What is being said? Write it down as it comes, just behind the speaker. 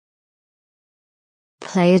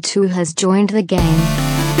Player 2 has joined the game.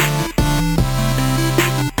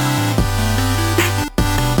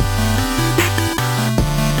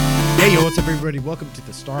 Hey, yo, what's up, everybody? Welcome to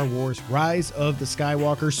the Star Wars Rise of the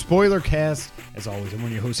Skywalker spoiler cast. As always, I'm one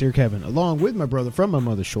of your hosts here, Kevin, along with my brother from my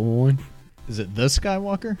mother, Sean. Is it the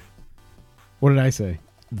Skywalker? What did I say?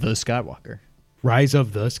 The Skywalker. Rise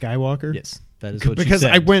of the Skywalker? Yes, that is what because you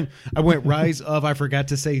said. I went Rise of, I forgot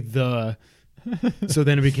to say the, so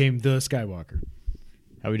then it became the Skywalker.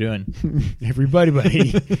 How we doing? Everybody,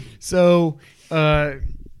 buddy. So, I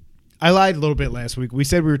lied a little bit last week. We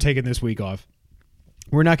said we were taking this week off.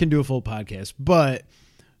 We're not going to do a full podcast, but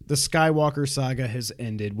the Skywalker saga has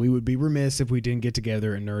ended. We would be remiss if we didn't get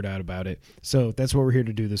together and nerd out about it. So that's what we're here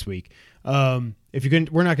to do this week. If you can,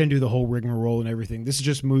 we're not going to do the whole rigmarole and everything. This is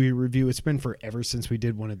just movie review. It's been forever since we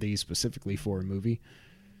did one of these specifically for a movie.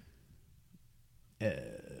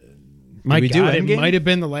 My we God, do it Endgame? might have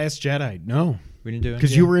been The Last Jedi. No, We didn't do it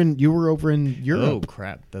because you were over in Europe. Oh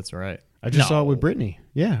crap, that's right. I just saw it with Brittany.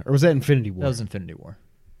 Yeah, or was that Infinity War? That was Infinity War.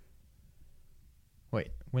 Wait,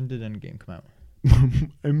 when did Endgame come out?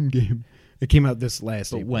 Endgame. It came out this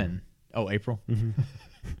last But April. when? Oh, April.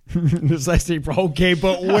 This last April. Okay,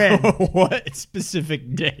 but when? What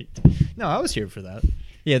specific date? No, I was here for that.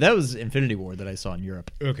 Yeah, that was Infinity War that I saw in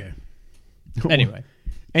Europe. Okay. Anyway,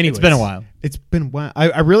 Anyways, it's been a while. It's been a while.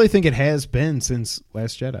 I really think it has been since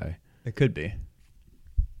Last Jedi. It could be.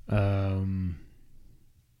 Because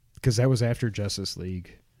that was after Justice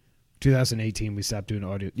League. 2018, we stopped doing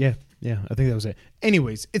audio. Yeah, I think that was it.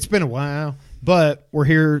 Anyways, it's been a while, but we're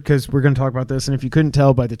here because we're going to talk about this. And if you couldn't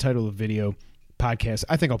tell by the title of the video podcast,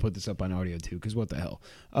 I think I'll put this up on audio too, because what the hell.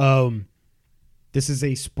 This is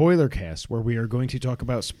a spoiler cast where we are going to talk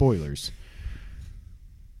about spoilers.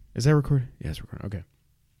 Is that recorded? Yeah, it's recorded. Okay.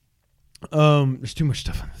 There's too much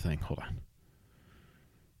stuff on the thing. Hold on.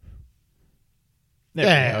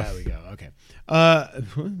 There we go. Okay.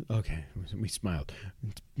 Okay. We smiled.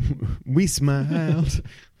 We smiled.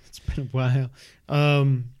 It's been a while.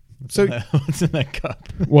 So What's in that cup?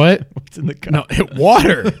 what? What's in the cup? No,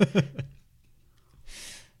 water.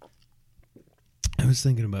 I was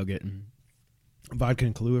thinking about getting vodka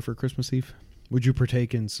and Kahlua for Christmas Eve. Would you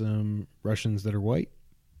partake in some Russians that are white?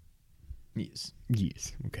 Yes.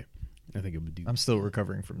 Yes. Okay. I think it would do. I'm still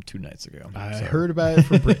recovering from 2 nights ago. I so. heard about it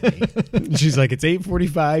from Brittany. She's like, it's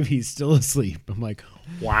 8:45. He's still asleep. I'm like,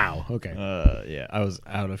 wow. Okay. Yeah, I was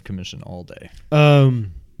out of commission all day.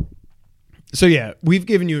 So yeah, we've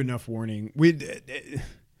given you enough warning. Do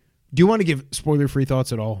you want to give spoiler-free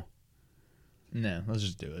thoughts at all? No, let's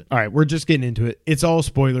just do it. All right, we're just getting into it. It's all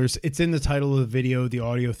spoilers. It's in the title of the video, the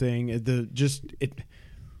audio thing.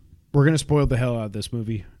 We're gonna spoil the hell out of this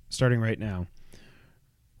movie starting right now.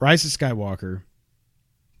 Rise of Skywalker.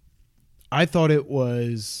 I thought it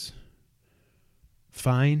was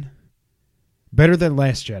fine, better than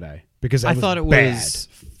Last Jedi because I thought it bad. was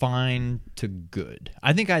fine to good.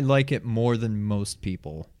 I think I like it more than most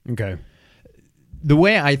people. Okay. The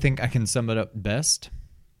way I think I can sum it up best,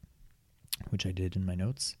 which I did in my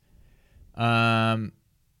notes, it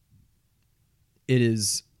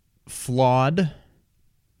is flawed.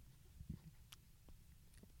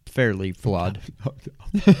 Fairly flawed.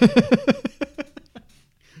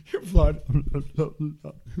 You're flawed.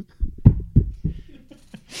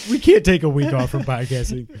 We can't take a week off from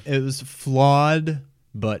podcasting. It was flawed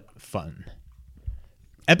but fun.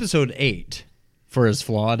 Episode 8, for as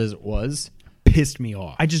flawed as it was, Pissed me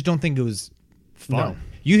off. I just don't think it was fun. No.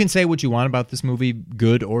 You can say what you want about this movie,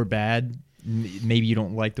 good or bad. Maybe you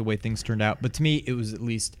don't like the way things turned out, but to me, it was at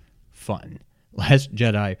least fun. Last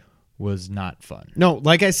Jedi was not fun. No,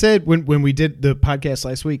 like I said when we did the podcast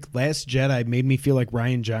last week, Last Jedi made me feel like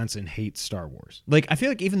Rian Johnson hates Star Wars. Like, I feel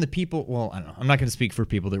like even the people, well, I don't know. I'm not going to speak for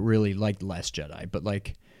people that really liked Last Jedi, but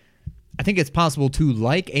like, I think it's possible to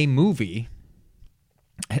like a movie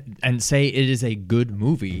and say it is a good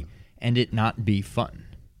movie and it not be fun.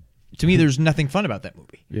 To me, there's nothing fun about that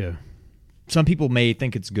movie. Yeah. Some people may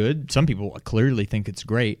think it's good. Some people clearly think it's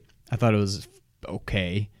great. I thought it was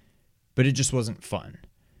okay, but it just wasn't fun.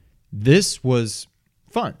 This was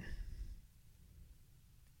fun.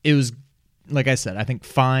 It was, like I said, I think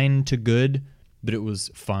fine to good, but it was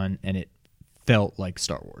fun and it felt like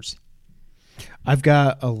Star Wars. I've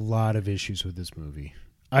got a lot of issues with this movie.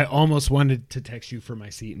 I almost wanted to text you from my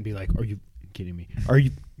seat and be like, are you kidding me? Are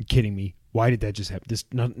you kidding me? Why did that just happen?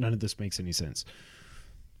 None of this makes any sense.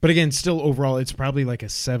 But again, still overall, it's probably like a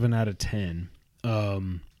 7 out of 10.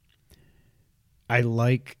 I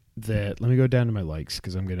like that. Let me go down to my likes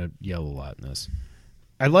because I'm going to yell a lot in this.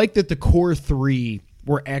 I like that the core 3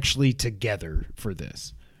 were actually together for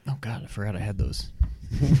this. Oh, God, I forgot I had those.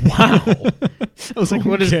 Wow. I was like,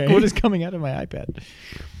 what Okay. is coming out of my iPad? It's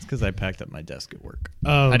because I packed up my desk at work.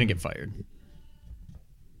 I didn't get fired.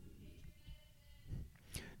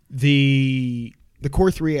 The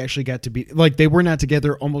core three actually got to be like they were not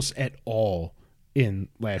together almost at all in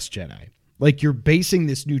Last Jedi. Like you're basing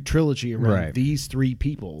this new trilogy around Right. these three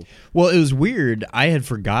people. Well, it was weird. I had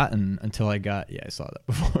forgotten until I got. Yeah, I saw that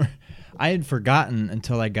before. I had forgotten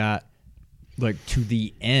until I got like to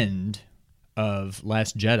the end of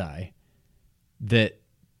Last Jedi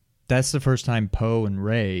that's the first time Poe and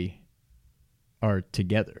Rey are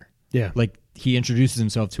together. Yeah, Like he introduces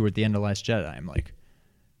himself to her at the end of Last Jedi. I'm like,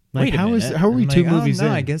 wait a how minute. are we I'm two like, movies oh,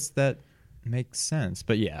 no, in? I guess that makes sense.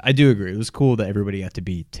 But yeah, I do agree. It was cool that everybody got to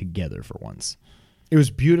be together for once. It was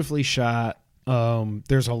beautifully shot.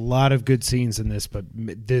 There's a lot of good scenes in this, but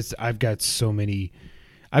I've got so many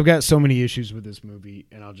issues with this movie,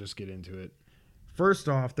 and I'll just get into it. First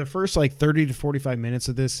off, the first like 30 to 45 minutes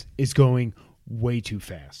of this is going way too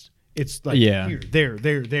fast. It's like here,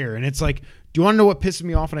 there, and it's like, do you want to know what pisses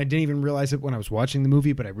me off? And I didn't even realize it when I was watching the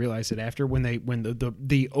movie, but I realized it after when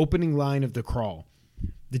the opening line of The Crawl,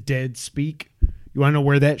 the dead speak. You want to know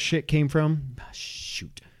where that shit came from?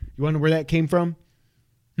 Shoot, you want to know where that came from?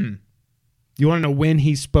 You want to know when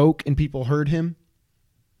he spoke and people heard him?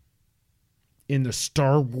 In the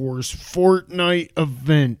Star Wars Fortnite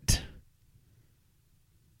event.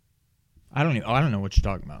 I don't know what you're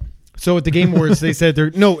talking about. So at the Game Awards, they said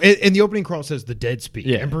and the opening crawl says the dead speak.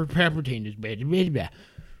 Yeah. Emperor Palpatine is blah, blah, blah.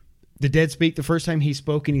 The dead speak, the first time he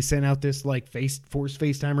spoke and he sent out this like force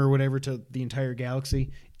FaceTime or whatever to the entire galaxy,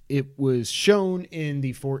 it was shown in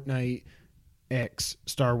the Fortnite X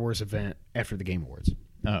Star Wars event after the Game Awards.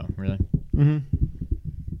 Oh, really? Mm-hmm.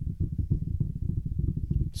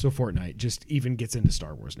 So Fortnite just even gets into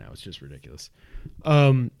Star Wars now. It's just ridiculous.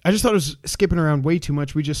 I just thought it was skipping around way too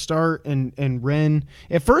much. We just start and Ren.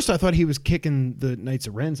 At first, I thought he was kicking the Knights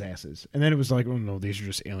of Ren's asses, and then it was like, oh no, these are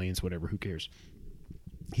just aliens. Whatever, who cares?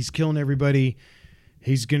 He's killing everybody.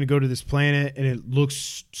 He's gonna go to this planet, and it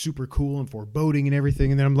looks super cool and foreboding and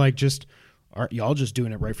everything. And then I'm like, are y'all just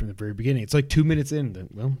doing it right from the very beginning? It's like 2 minutes in.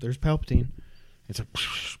 Well, there's Palpatine. It's like,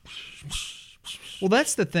 Well,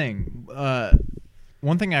 that's the thing.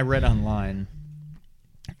 One thing I read online,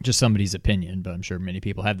 just somebody's opinion, but I'm sure many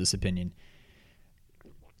people have this opinion.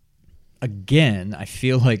 Again, I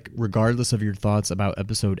feel like regardless of your thoughts about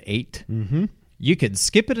episode 8, you could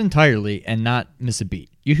skip it entirely and not miss a beat.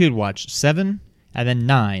 You could watch 7 and then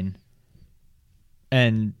 9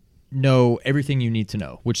 and know everything you need to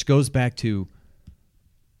know, which goes back to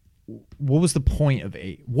what was the point of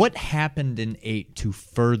 8? What happened in 8 to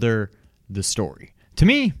further the story? To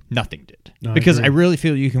me, nothing did. No, because I I agree. really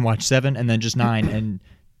feel you can watch 7 and then just 9 and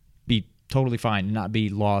be totally fine and not be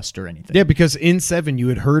lost or anything. yeah, because in 7 you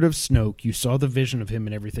had heard of Snoke, you saw the vision of him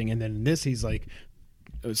and everything, and then in this he's like,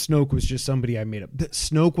 Snoke was just somebody I made up.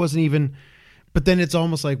 Snoke wasn't even. But then it's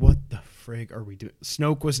almost like, what the frig are we doing?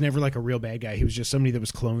 Snoke was never like a real bad guy. He was just somebody that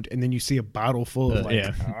was cloned, and then you see a bottle full of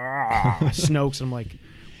Snokes, and I'm like,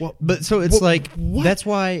 well, But so it's what- like, what? that's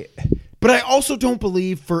why. But I also don't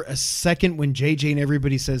believe for a second when JJ and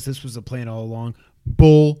everybody says this was the plan all along.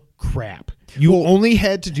 Bull crap. You only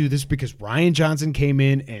had to do this because Rian Johnson came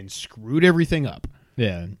in and screwed everything up.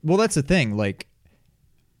 Yeah. Well, that's the thing. Like,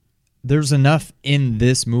 there's enough in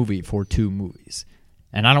this movie for 2 movies.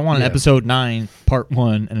 And I don't want an Yeah. episode 9 part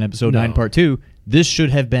 1 and episode 9 part 2. This should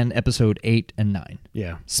have been episode 8 and 9.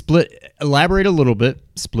 Yeah. Elaborate a little bit,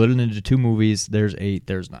 split it into 2 movies. There's 8,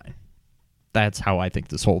 there's 9. That's how I think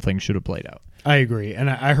this whole thing should have played out. I agree. And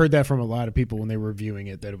I heard that from a lot of people when they were reviewing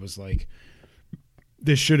it, that it was like,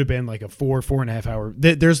 this should have been like a 4.5 hour.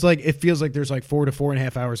 There's like, it feels like there's like 4 to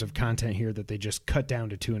 4.5 hours of content here that they just cut down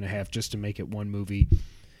to 2.5 just to make it one movie.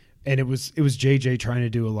 And it was JJ trying to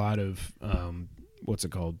do a lot of, what's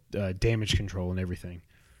it called? Damage control and everything.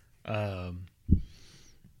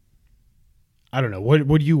 I don't know. What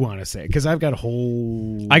do you want to say? Because I've got a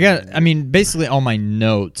whole. Basically all my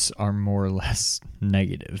notes are more or less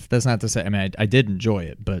negative. That's not to say, I did enjoy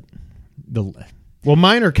it, but Well,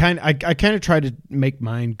 mine are kind of. I kind of tried to make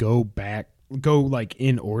mine go like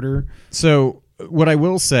in order. So what I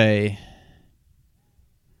will say,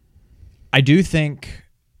 I do think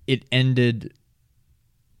it ended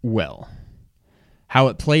well. How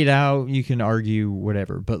it played out, you can argue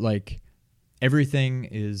whatever, but like everything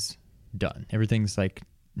is done. Everything's like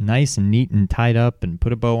nice and neat and tied up and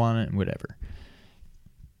put a bow on it and whatever.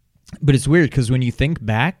 But it's weird because when you think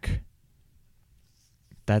back,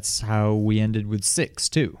 that's how we ended with 6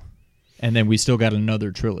 too. And then we still got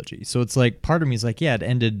another trilogy. So it's like part of me is like, yeah, it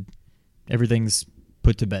ended, everything's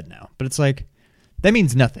put to bed now. But it's like, that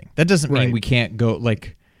means nothing. That doesn't mean Right. we can't go,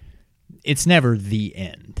 like, it's never the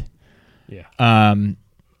end. Yeah.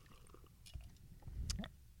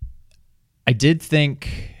 I did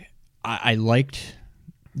think I liked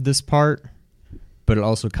this part, but it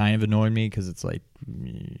also kind of annoyed me because it's like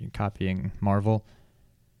copying Marvel.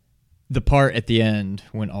 The part at the end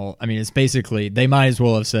when it's basically, they might as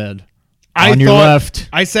well have said, on your left.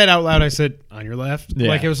 I said out loud, I said, on your left. Yeah.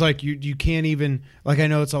 Like, it was like, you can't even, like, I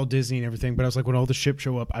know it's all Disney and everything, but I was like, when all the ships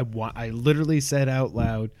show up, I literally said out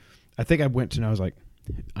loud, I think I went to, and I was like,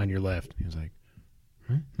 on your left. He was like,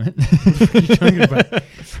 huh? What are you talking about? But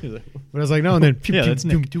I was like, no, and then, Yeah, that's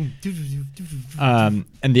Nick.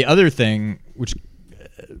 And the other thing, which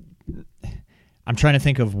I'm trying to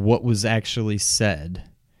think of what was actually said.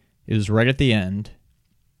 It was right at the end.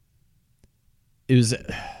 It was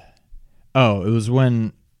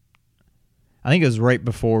when, I think it was right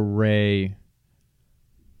before Rey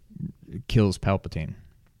kills Palpatine.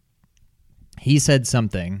 He said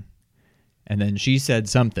something, and then she said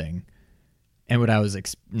something, and what I was,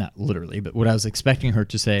 not literally, but what I was expecting her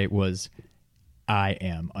to say was, I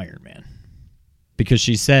am Iron Man. Because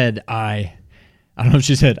she said, I don't know if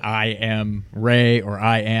she said, I am Rey, or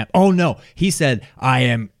I am, oh no, he said, I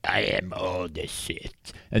am all the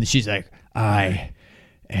shit. And she's like, I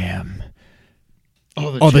am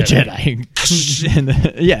all the Jedi.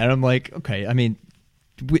 And, yeah, and I'm like, okay, I mean,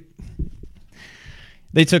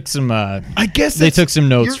 they took some, I guess they took some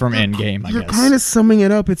notes from Endgame, I guess. You're kind of summing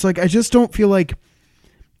it up. It's like, I just don't feel like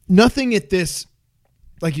nothing at this,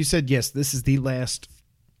 like you said, yes, this is the last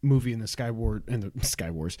movie in the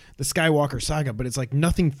Skywalker saga, but it's like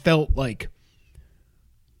nothing felt like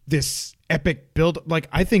this epic build. Like,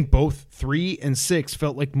 I think both 3 and 6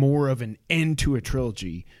 felt like more of an end to a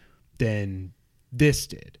trilogy than this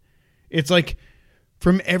did. It's like,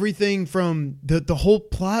 from everything, from the whole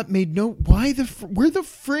plot made no, where the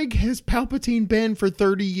frig has Palpatine been for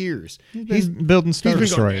 30 years? He's building Star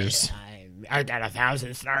Destroyers. I've got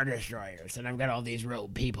 1,000 Star Destroyers, and I've got all these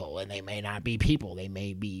rogue people, and they may not be people. They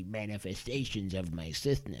may be manifestations of my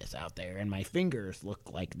Sithness out there, and my fingers look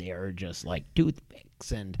like they're just like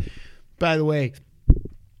toothpicks. And by the way,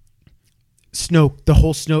 Snoke, the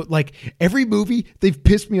whole Snoke, like every movie, they've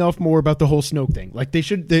pissed me off more about the whole Snoke thing. Like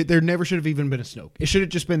there never should have even been a Snoke. It should have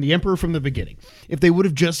just been the Emperor from the beginning. If they would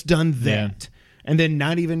have just done that, and then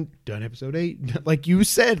not even done Episode 8, like you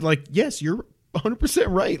said, like, yes, you're 100%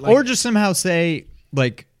 right. Like, or just somehow say,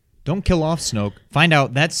 like, don't kill off Snoke. Find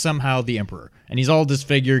out that's somehow the Emperor. And he's all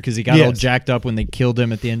disfigured because he got all jacked up when they killed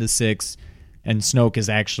him at the end of 6. And Snoke is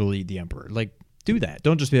actually the Emperor. Like, do that.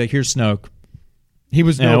 Don't just be like, here's Snoke. He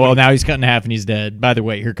was well, now he's cut in half and he's dead. By the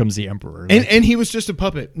way, here comes the Emperor. Like, and he was just a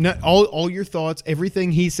puppet. Not all your thoughts,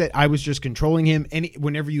 everything he said, I was just controlling him. And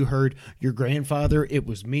whenever you heard your grandfather, it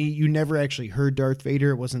was me. You never actually heard Darth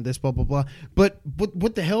Vader. It wasn't this, blah, blah, blah. But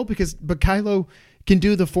what the hell? But Kylo can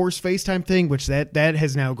do the Force FaceTime thing, which that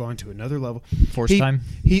has now gone to another level. Force time?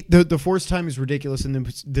 The Force time is ridiculous in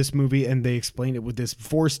this movie, and they explain it with this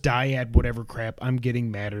Force dyad, whatever crap. I'm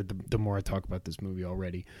getting madder the more I talk about this movie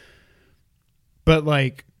already. But,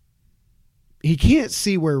 like, he can't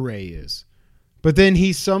see where Rey is. But then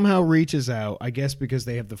he somehow reaches out, I guess because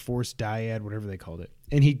they have the Force dyad, whatever they called it,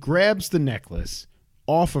 and he grabs the necklace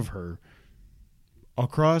off of her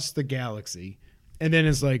across the galaxy, and then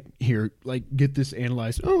is like, here, like, get this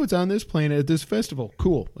analyzed. Oh, it's on this planet at this festival.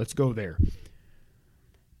 Cool, let's go there.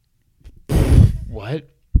 What?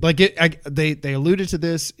 Like, they alluded to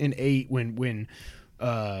this in 8 when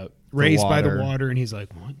Rey's by the water, and he's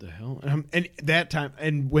like, what the hell? And that time,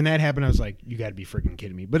 and when that happened, I was like, you got to be freaking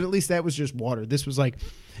kidding me. But at least that was just water. This was like,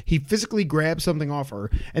 he physically grabbed something off her.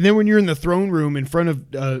 And then when you're in the throne room in front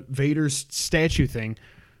of Vader's statue thing,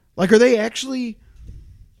 like, were they actually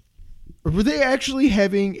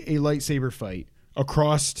having a lightsaber fight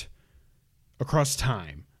across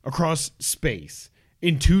time, across space,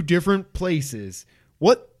 in 2 different places?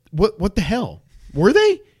 What the hell? Were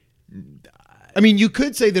they? I mean, you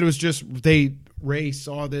could say that it was just Rey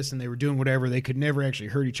saw this and they were doing whatever. They could never actually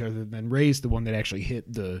hurt each other. Then Rey's the one that actually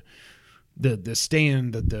hit the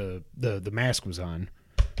stand that the mask was on.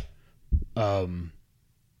 I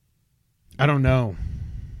don't know.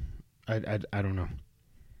 I don't know.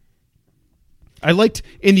 I liked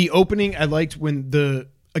in the opening. I liked when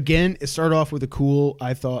it started off with a cool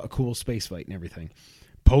space fight and everything.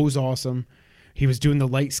 Poe's awesome. He was doing the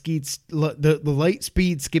light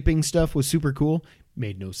speed skipping stuff was super cool.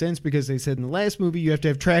 Made no sense because they said in the last movie you have to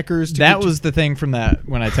have trackers. That was the thing from that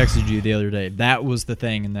when I texted you the other day. That was the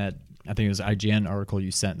thing in that, I think it was IGN article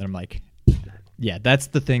you sent, that I'm like, yeah, that's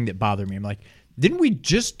the thing that bothered me. I'm like, didn't we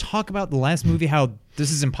just talk about the last movie how this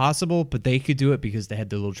is impossible, but they could do it because they had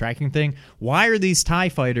the little tracking thing? Why are these TIE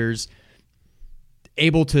fighters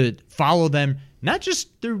able to follow them, not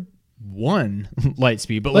just through one light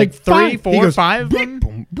speed, but like 3, 4, He goes, 5 of beep, them.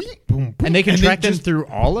 boom, beep, boom, boom, And they can and track them just- through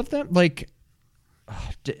all of them. Like,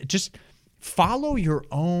 just follow your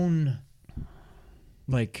own,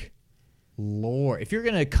 like, lore. If you're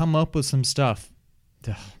gonna come up with some stuff,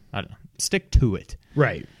 I don't know, stick to it.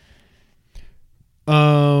 Right.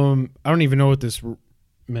 I don't even know what this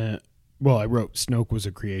meant. Well, I wrote Snoke was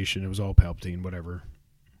a creation. It was all Palpatine, whatever.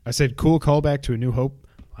 I said cool callback to A New Hope.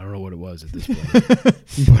 I don't know what it was at this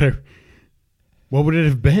point. What would it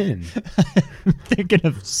have been? Thinking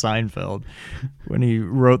of Seinfeld when he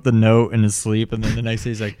wrote the note in his sleep, and then the next day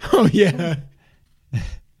he's like, Oh yeah.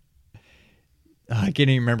 I can't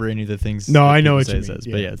even remember any of the things. No, that I know people what say you it mean, says,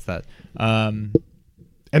 yeah. but yeah, it's that.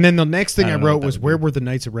 And then the next thing I I, don't know what wrote that was, would where be. were the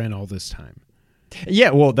Knights of Ren all this time?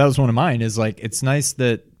 Yeah, well, that was one of mine. Is like, it's nice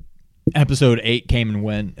that episode 8 came and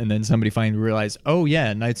went, and then somebody finally realized, oh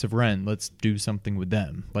yeah, Knights of Ren, let's do something with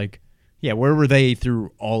them. Like, yeah, where were they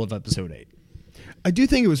through all of episode 8? I do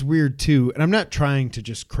think it was weird too, and I'm not trying to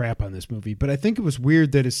just crap on this movie, but I think it was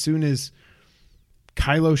weird that as soon as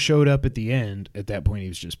Kylo showed up at the end, at that point he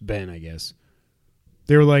was just Ben, I guess.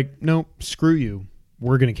 They were like, "No, screw you.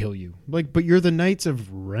 We're gonna kill you." Like, but you're the Knights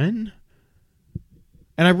of Ren.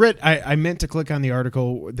 And I meant to click on the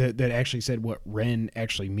article that actually said what Ren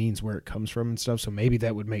actually means, where it comes from and stuff. So maybe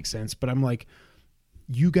that would make sense. But I'm like,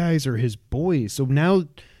 you guys are his boys. So now,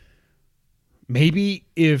 maybe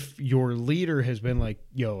if your leader has been like,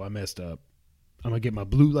 yo, I messed up. I'm going to get my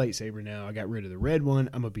blue lightsaber now. I got rid of the red one.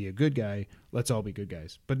 I'm going to be a good guy. Let's all be good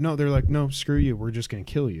guys. But no, they're like, no, screw you. We're just going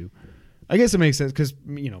to kill you. I guess it makes sense because,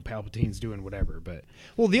 Palpatine's doing whatever. But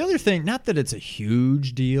Well, the other thing, not that it's a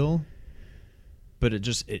huge deal, but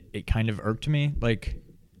it kind of irked me. Like,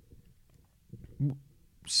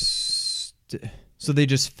 so they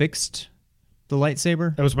just fixed the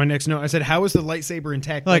lightsaber? that was my next note. I said, how is the lightsaber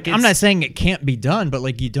intact? Like, I'm it's- not saying it can't be done, but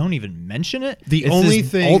like, you don't even mention it. The It's only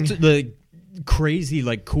this thing- the crazy,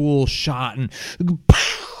 like, cool shot and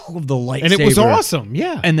of the lightsaber, And it was awesome.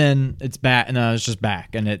 Yeah. And then it's back, and then it's just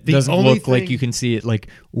back, and it The doesn't only look like thing- you can see it like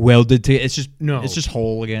welded to. It's just No. it's just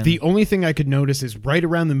whole again. The only thing I could notice is right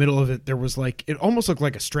around the middle of it, there was like, it almost looked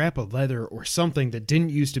like a strap of leather or something that didn't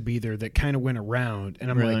used to be there that kind of went around. And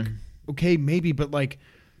I'm Really? like, okay, maybe, but like,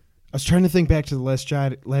 I was trying to think back to the Last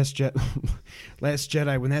Jedi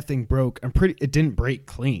when that thing broke. It didn't break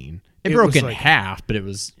clean. it broke was in like- half, but it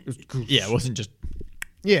was yeah, it wasn't just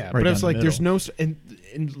Yeah, right but I was down the like, there's no, and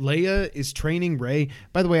Leia is training Rey.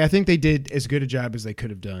 By the way, I think they did as good a job as they could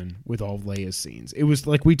have done with all of Leia's scenes. It was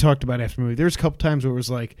like we talked about after the movie. There's a couple times where it was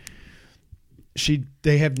like,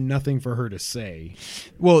 they have nothing for her to say.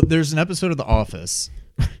 Well, there's an episode of The Office.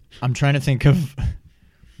 I'm trying to think of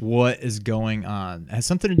what is going on. It has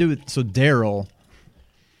something to do with, so Daryl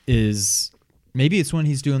is, maybe it's when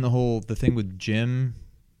he's doing the thing with Jim,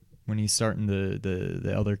 when he's starting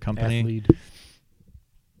the other company. Athlete.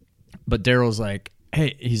 But Daryl's like,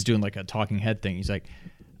 hey, he's doing like a talking head thing. He's like,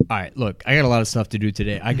 all right, look, I got a lot of stuff to do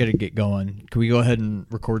today. I got to get going. Can we go ahead and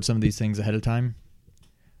record some of these things ahead of time?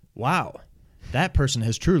 Wow. That person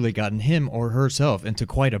has truly gotten him or herself into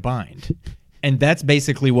quite a bind. And that's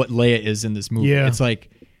basically what Leia is in this movie. Yeah. It's like,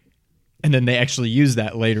 and then they actually use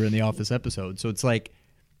that later in the Office episode. So it's like,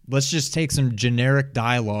 let's just take some generic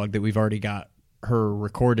dialogue that we've already got her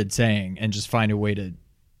recorded saying and just find a way to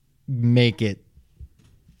make it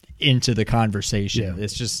into the conversation. Yeah.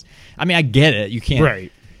 It's just, I mean, I get it. You can't,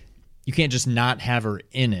 Right. you can't just not have her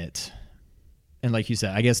in it. And like you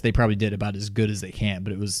said, I guess they probably did about as good as they can,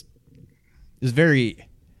 but it was very,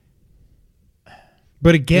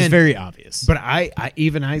 But it was again, very obvious. but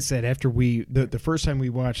I said after the first time we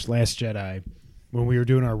watched Last Jedi, when we were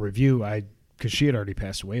doing our review, because she had already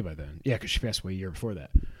passed away by then. Yeah, because she passed away a year before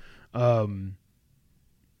that.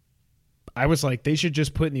 I was like, they should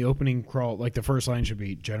just put in the opening crawl, like the first line should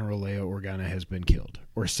be General Leia Organa has been killed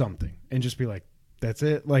or something, and just be like, that's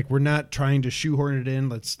it. Like, we're not trying to shoehorn it in.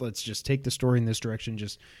 Let's just take the story in this direction.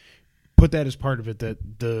 Just put that as part of it. That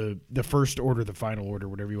the first order, the final order,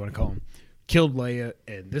 whatever you want to call them, killed Leia,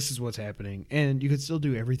 and this is what's happening. And you could still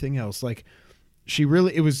do everything else. Like, she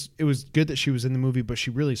really, it was good that she was in the movie, but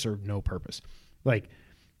she really served no purpose. Like,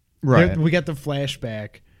 Right. we got the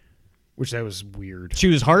flashback, which that was weird. She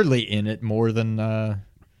was hardly in it more than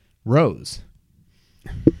Rose.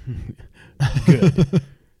 Good.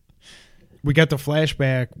 We got the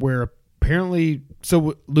flashback where apparently,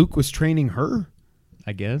 so Luke was training her.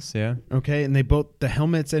 I guess, yeah. Okay, and they both the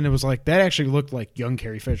helmets, and it was like that actually looked like young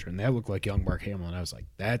Carrie Fisher, and that looked like young Mark Hamill. And I was like,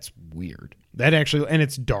 that's weird. That actually, and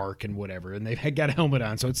it's dark and whatever, and they've got a helmet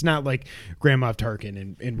on, so it's not like Grand Moff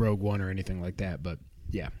Tarkin in Rogue One or anything like that. But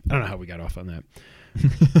yeah, I don't know how we got off on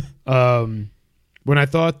that. When I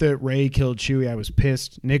thought that Rey killed Chewie, I was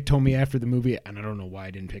pissed. Nick told me after the movie, and I don't know why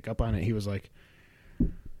I didn't pick up on it. He was like,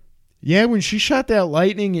 yeah, when she shot that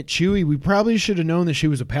lightning at Chewie, we probably should have known that she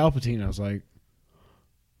was a Palpatine. I was like,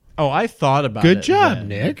 Oh, I thought about it. good job, then.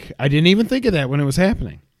 Nick. I didn't even think of that when it was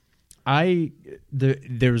happening.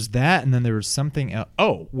 There was that, and then there was something else.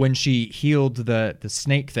 Oh, when she healed the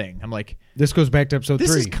snake thing. I'm like, This goes back to episode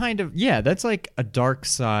this 3. is kind of, that's like a dark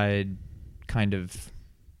side kind of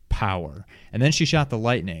power. And then she shot the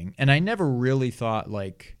lightning, and I never really thought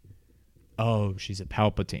like, oh, she's a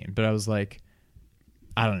Palpatine. But I was like,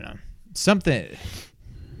 I don't know. Something,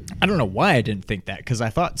 I don't know why I didn't think that, because I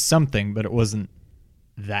thought something, but it wasn't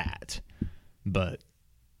that. But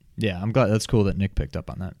yeah, I'm glad. That's cool that Nick picked up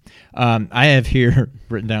on that. I have here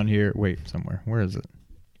written down here. Wait, somewhere. Where is it?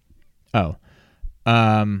 Oh,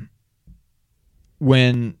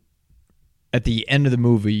 when at the end of the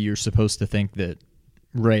movie, you're supposed to think that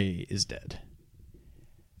Rey is dead.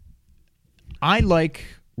 I like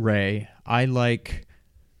Rey. I like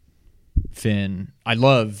Finn. I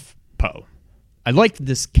love Poe. I liked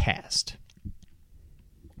this cast.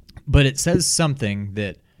 But it says something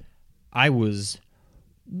that I was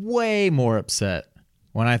way more upset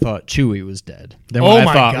when I thought Chewie was dead than when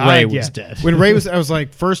I thought Rey was dead. When Rey was, I was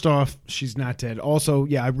like, first off, she's not dead. Also,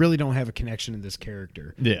 yeah, I really don't have a connection to this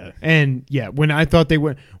character. Yeah. And yeah, when I thought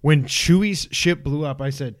when Chewie's ship blew up, I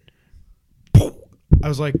said, I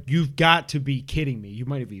was like, you've got to be kidding me. You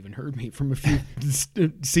might have even heard me from a few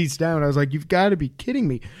seats down. I was like, you've got to be kidding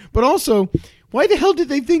me. But also, why the hell did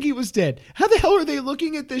they think he was dead? How the hell are they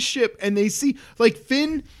looking at this ship and they see, like,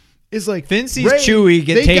 Finn is like, Finn sees Rey, Chewie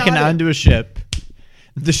get they taken got it. onto a ship.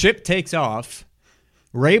 The ship takes off.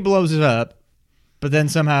 Rey blows it up. But then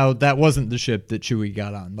somehow that wasn't the ship that Chewie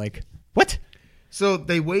got on. Like, what? So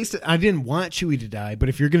they wasted. I didn't want Chewie to die, but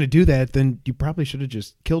if you're going to do that, then you probably should have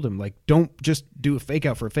just killed him. Like, don't just do a fake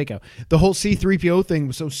out for a fake out. The whole C-3PO thing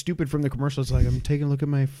was so stupid from the commercial. It's like, I'm taking a look at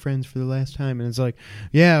my friends for the last time, and it's like,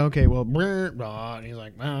 yeah, okay, well, and he's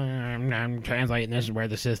like, I'm translating. This is where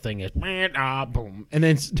the Sith thing is. Boom, and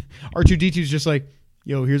then R2-D2's just like,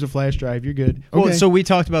 yo, here's a flash drive. You're good. Okay. Well, so we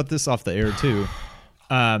talked about this off the air too.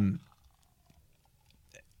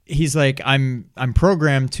 He's like, I'm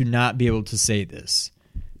programmed to not be able to say this.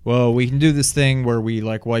 Well, we can do this thing where we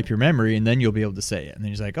like wipe your memory and then you'll be able to say it. And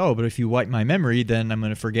then he's like, oh, but if you wipe my memory, then I'm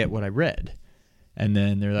going to forget what I read. And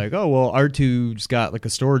then they're like, oh, well, R2's got like a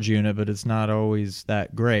storage unit, but it's not always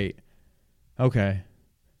that great. Okay.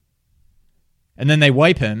 And then they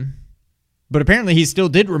wipe him, but apparently he still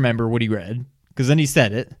did remember what he read because then he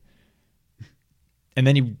said it. And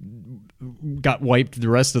then he got wiped the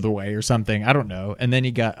rest of the way or something. I don't know. And then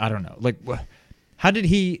he got, I don't know. Like, how did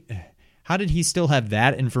he still have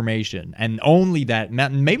that information and only that?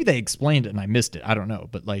 Maybe they explained it and I missed it. I don't know.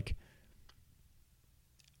 But like,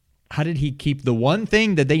 how did he keep the one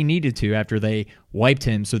thing that they needed to after they wiped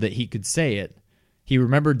him so that he could say it? He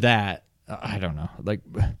remembered that. I don't know. Like,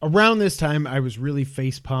 around this time, I was really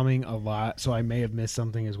face palming a lot, so I may have missed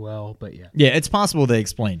something as well. But yeah. Yeah, it's possible they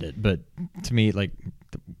explained it, but to me, like,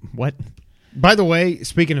 what? By the way,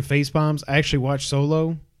 speaking of face palms, I actually watched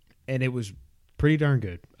Solo, and it was pretty darn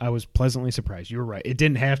good. I was pleasantly surprised. You were right. It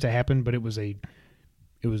didn't have to happen, but it was a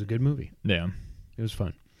good movie. Yeah. It was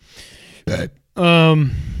fun.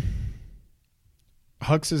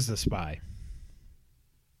 Hux is the spy.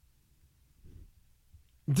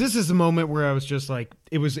 This is the moment where I was just like,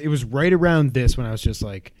 it was right around this when I was just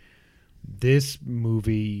like, this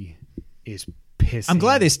movie is pissing. I'm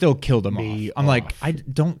glad they still killed him me off. I'm like, off. I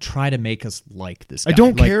don't try to make us like this guy. I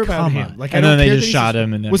don't Like, care about come him. on. Like, and I then don't they care just that shot he's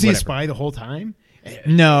him. And then was he a whatever. spy the whole time?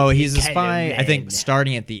 No, he's a Kind of spy. I think man.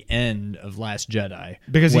 starting at the end of Last Jedi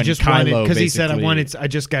Because he when just Kylo wanted, because he said, basically- I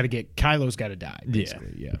just got to get, Kylo's got to die.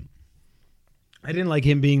 Basically. Yeah. I didn't like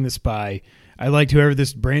him being the spy. I liked whoever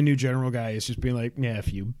this brand new general guy is just being like, yeah,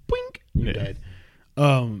 if you boink, you're Yeah. dead.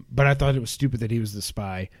 But I thought it was stupid that he was the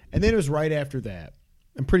spy. And then it was right after that.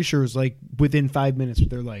 I'm pretty sure it was like within 5 minutes.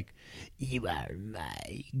 They're like, You are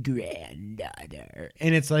my granddaughter.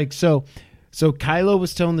 and it's like, so Kylo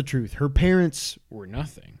was telling the truth. Her parents were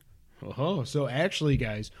nothing. Oh, so actually,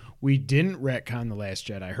 guys, we didn't retcon The Last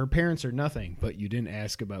Jedi. Her parents are nothing, but you didn't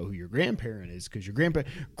ask about who your grandparent is because your grandparent.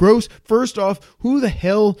 Gross. First off, who the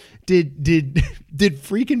hell did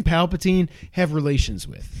freaking Palpatine have relations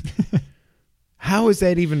with? How is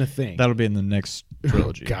that even a thing? That'll be in the next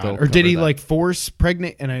trilogy. God. They'll Or did cover he that. like force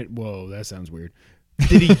pregnant? And whoa, that sounds weird.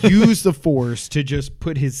 Did he use the force to just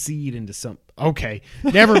put his seed into some? Okay,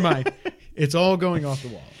 never mind. It's all going off the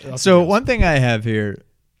wall. So one thing I have here,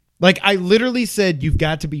 Like, I literally said, you've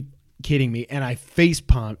got to be kidding me. And I face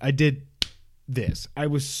palmed. I did this. I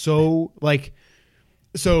was so like,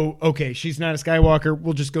 so okay, she's not a Skywalker.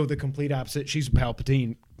 We'll just go the complete opposite. She's a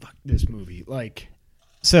Palpatine. Fuck this movie. Like,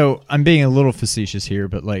 So I'm being a little facetious here,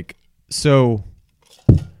 but like, so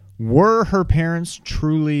were her parents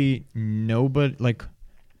truly nobody? Like,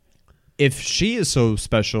 if she is so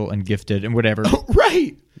special and gifted and whatever,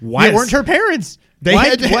 right? why Yes. weren't her parents? They why,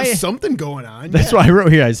 had to why- have something going on. That's yeah. why I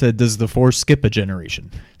wrote here. I said, "Does the Force skip a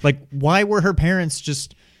generation?" Like, why were her parents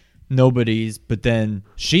just nobodies? But then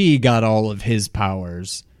she got all of his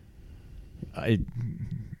powers. I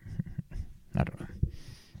don't know.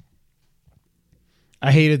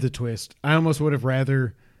 I hated the twist. I almost would have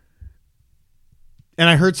rather. And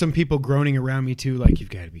I heard some people groaning around me too, like, you've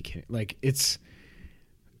got to be kidding. Like, it's.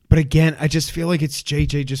 But again, I just feel like it's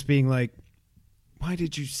JJ just being like, why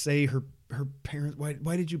did you say her parents?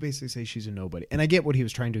 Why did you basically say she's a nobody? And I get what he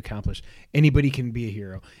was trying to accomplish. Anybody can be a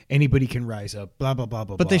hero. Anybody can rise up. Blah, blah, blah,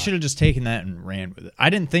 blah, But blah. they should have just taken that and ran with it. I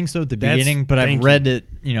didn't think so at the That's- beginning, but I've thank read it,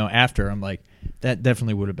 after. I'm like, that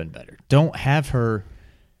definitely would have been better. Don't have her.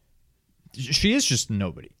 She is just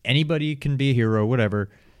nobody. Anybody can be a hero, whatever.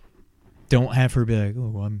 Don't have her be like,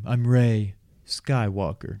 oh, I'm Rey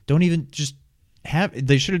Skywalker. Don't even just have.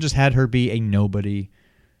 They should have just had her be a nobody.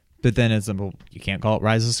 But then it's well, you can't call it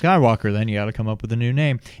Rise of Skywalker. Then you got to come up with a new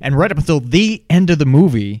name. And right up until the end of the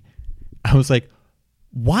movie, I was like,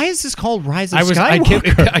 why is this called Rise of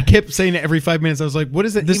Skywalker? I kept saying it every 5 minutes. I was like, what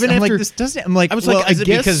is it? This, Even I'm after like, this doesn't. I'm like, I was well, like, is I it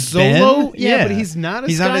guess because Solo? Ben? Yeah, but he's not a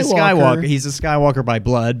He's not a Skywalker. Skywalker. He's a Skywalker by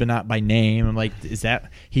blood, but not by name. I'm like, is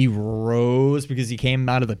that he rose because he came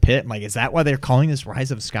out of the pit? I'm like, is that why they're calling this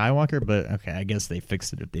Rise of Skywalker? But okay, I guess they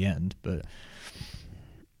fixed it at the end. But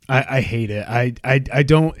I hate it. I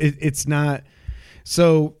don't. It's not.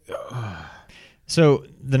 So so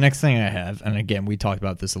the next thing I have, and again, we talked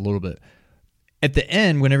about this a little bit at the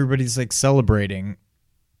end when everybody's like celebrating.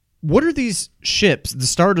 What are these ships, the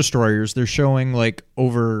Star Destroyers? They're showing like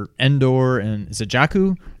over Endor and is it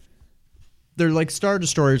Jakku? They're like Star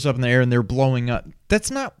Destroyers up in the air and they're blowing up.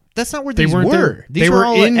 That's not where They these weren't were. there. These They were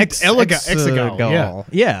all in Exegol. Exegol,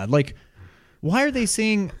 Yeah, like why are they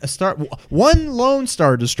seeing one lone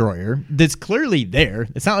Star Destroyer that's clearly there?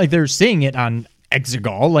 It's not like they're seeing it on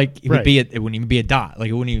Exegol. Like it would Right. be it wouldn't even be a dot. Like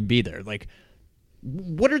it wouldn't even be there. Like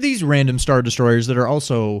what are these random Star Destroyers that are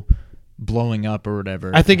also blowing up or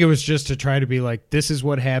whatever? I think it was just to try to be like, this is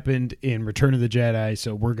what happened in Return of the Jedi,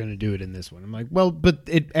 so we're going to do it in this one. I'm like, well, but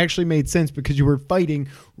it actually made sense because you were fighting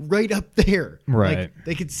right up there. Right. Like,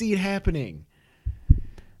 they could see it happening.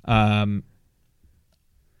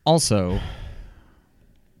 Also,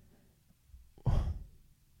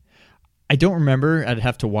 I don't remember. I'd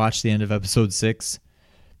have to watch the end of episode 6.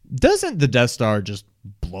 Doesn't the Death Star just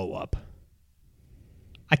blow up?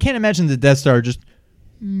 I can't imagine the Death Star just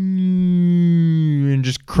and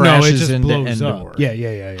just crashes just into blows Endor. up.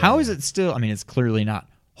 Yeah. How is it still? I mean, it's clearly not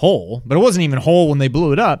whole, but it wasn't even whole when they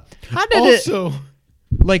blew it up. How did Also,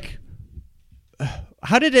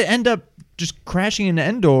 how did it end up just crashing into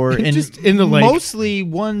Endor and Just in the lake. mostly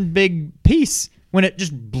one big piece when it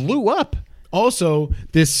just blew up? Also,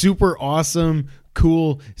 this super awesome,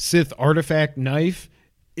 cool Sith artifact knife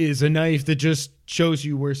is a knife that just shows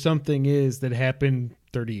you where something is that happened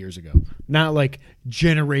 30 years ago. Not like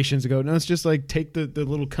generations ago. No, it's just like take the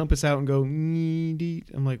little compass out and go,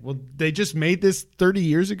 I'm like, well, they just made this 30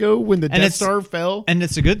 years ago when the Death Star fell? And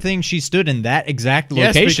it's a good thing she stood in that exact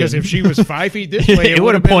Yes, location. because if she was 5 feet this way, it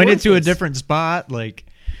would have been pointed to a worthless. different spot. Like,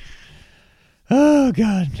 oh,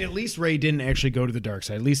 God. At least Rey didn't actually go to the dark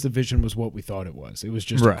side. At least the vision was what we thought it was. It was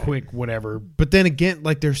just Right. a quick whatever. But then again,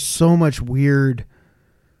 like there's so much weird.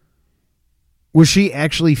 Was she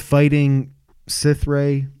actually fighting Sith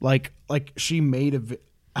Rey? Like she made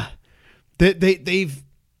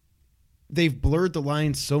they've blurred the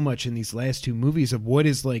lines so much in these last two movies of what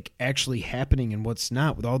is like actually happening and what's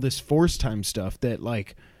not with all this Force time stuff that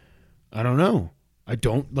like I don't know. I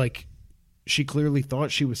don't like. She clearly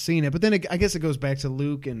thought she was seeing it, but then I guess it goes back to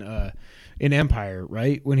Luke and in Empire,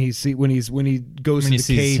 right? When he goes When to he the sees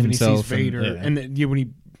cave and he sees himself and- Vader, yeah. and then when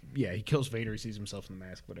he kills Vader, he sees himself in the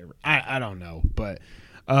mask, whatever. I don't know, but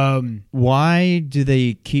Why do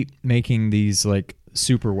they keep making these, like,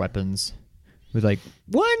 super weapons with, like,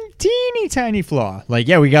 one teeny tiny flaw? Like,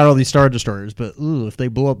 yeah, we got all these Star Destroyers, but if they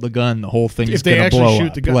blow up the gun, the whole thing is if they going to blow actually shoot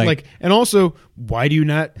up. the gun, like, and also why do you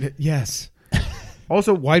not? Yes.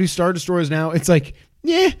 Also, why do Star Destroyers now? It's like,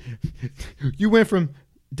 yeah, you went from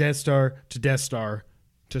Death Star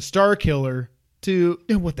to Star Killer to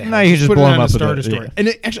what the hell? No, you just put blow it them on up a with Star it, Destroyer. yeah. And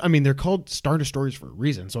it, actually, I mean, they're called Star Destroyers for a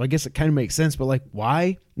reason, so I guess it kind of makes sense. But like,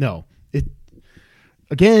 why? No. It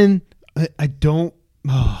again. I don't.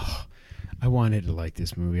 I wanted to like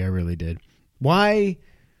this movie. I really did. Why?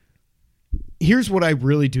 Here's what I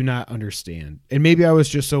really do not understand. And maybe I was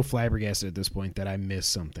just so flabbergasted at this point that I missed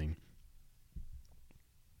something.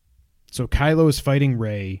 So Kylo is fighting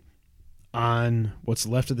Rey on what's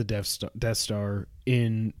left of the Death Star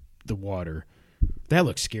in the water. That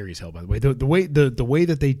looks scary as hell, by the way. The way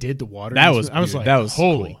that they did the water. That was I was like, that was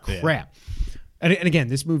holy cool. crap. And again,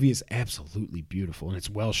 this movie is absolutely beautiful and it's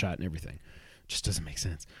well shot and everything. It just doesn't make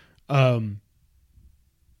sense.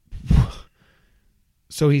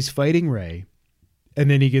 So he's fighting Rey, and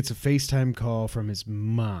then he gets a FaceTime call from his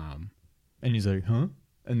mom. And he's like, huh?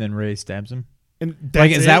 And then Rey stabs him. And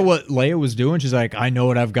Like, is that what Leia was doing? She's like, I know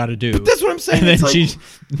what I've got to do. But that's what I'm saying. And then It's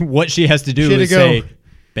like, what she has to do She had is to go, say,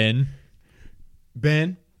 Ben,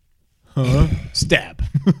 Ben, huh? Stab.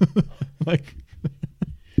 Like,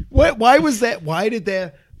 what? Why was that? Why did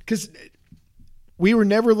that? Because we were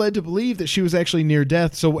never led to believe that she was actually near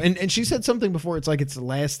death. So, and she said something before. It's like, it's the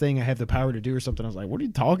last thing I have the power to do or something. I was like, what are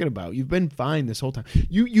you talking about? You've been fine this whole time.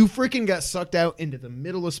 You freaking got sucked out into the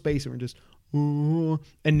middle of space and we're just, ooh,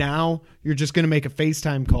 and now you're just going to make a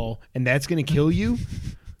FaceTime call and that's going to kill you.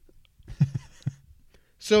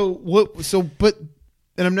 But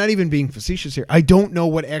I'm not even being facetious here. I don't know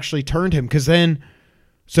what actually turned him. Cause then,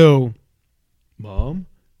 mom,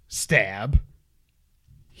 stab,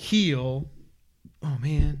 heal. Oh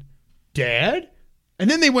man, dad. And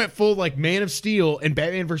then they went full like Man of Steel and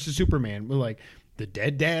Batman versus Superman. We're like, the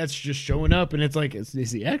dead dad's just showing up, and it's like, is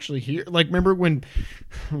he actually here? Like, remember when?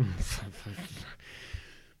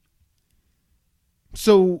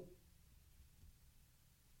 So,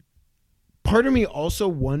 part of me also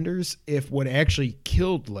wonders if what actually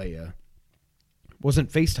killed Leia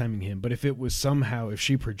wasn't FaceTiming him, but if it was somehow if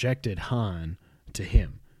she projected Han to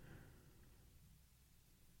him.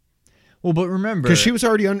 well, but remember, Because she was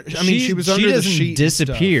already under. I mean, she was under the doesn't sheet and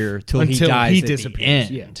disappear stuff till he until dies. he at disappears,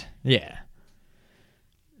 The end. Yeah.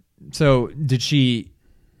 So did she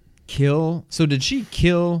kill? So did she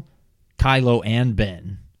kill Kylo and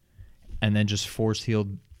Ben, and then just force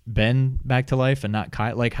healed Ben back to life and not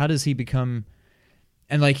Kylo? Like, how does he become?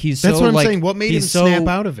 And like he's That's so what I'm like, saying. What made him he's so snap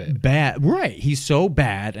out of it? Bad, right? He's so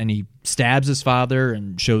bad, and he stabs his father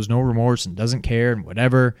and shows no remorse and doesn't care and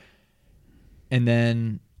whatever. And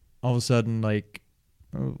then all of a sudden, like,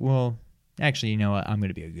 oh, well, actually, you know what? I'm going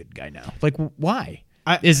to be a good guy now. Like, why?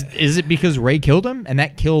 Is it because Rey killed him and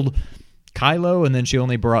that killed Kylo, and then she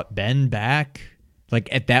only brought Ben back? Like,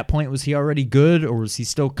 at that point, was he already good, or was he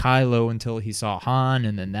still Kylo until he saw Han,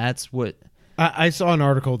 and then that's what? I saw an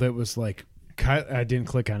article that was like, I didn't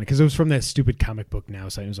click on it because it was from that stupid Comic Book Now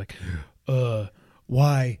site. It was like,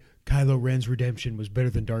 why Kylo Ren's redemption was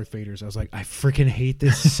better than Darth Vader's. I was like, I freaking hate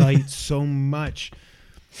this site so much.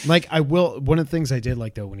 Like, one of the things I did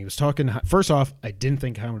like, though, when he was talking, first off, I didn't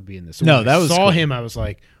think Han would be in this. So No, when that I was saw cool. him, I was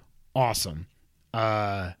like, awesome.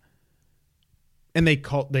 And they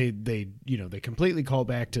completely called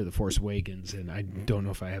back to The Force Awakens, and I don't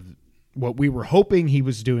know if I have what we were hoping he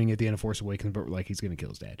was doing at the end of Force Awakens, but like, he's going to kill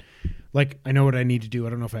his dad. Like, I know what I need to do. I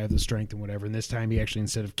don't know if I have the strength and whatever. And this time he actually,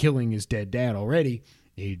 instead of killing his dead dad already,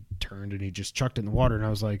 he turned and he just chucked it in the water. And I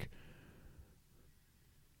was like,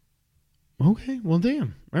 okay, well,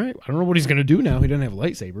 damn. All right. I don't know what he's going to do now. He doesn't have a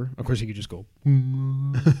lightsaber. Of course, he could just go.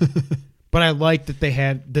 But I like that they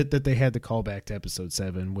had that they had the callback to Episode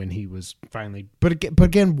 7 when he was finally. But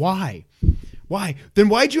again, why? Why? Then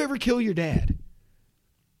why'd you ever kill your dad?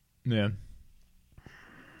 Yeah.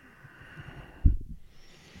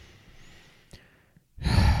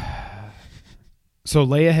 So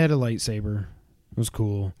Leia had a lightsaber. It was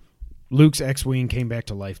cool. Luke's X-wing came back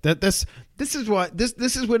to life. This is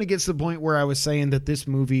when it gets to the point where I was saying that this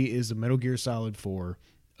movie is the Metal Gear Solid 4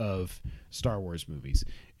 of Star Wars movies.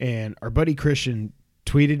 And our buddy Christian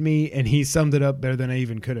tweeted me, and he summed it up better than I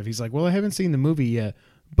even could have. He's like, well, I haven't seen the movie yet,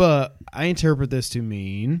 but I interpret this to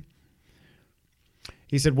mean...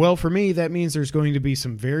 He said, well, for me, that means there's going to be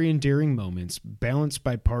some very endearing moments, balanced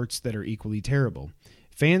by parts that are equally terrible.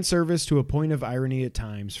 Fan service to a point of irony at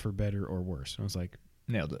times, for better or worse. And I was like,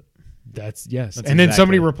 Nailed it. that's yes. That's And then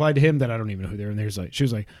somebody exactly- replied to him that I don't even know who they are. And there's like, she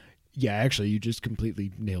was like, yeah, actually, you just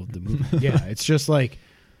completely nailed the movie. Yeah, it's just like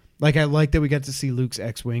I like that we got to see Luke's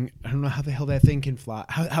X-wing. I don't know how the hell that thing can fly.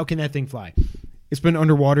 How can that thing fly? It's been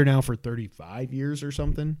underwater now for 35 years or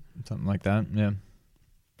something. Something like that, yeah.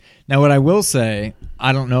 Now, what I will say,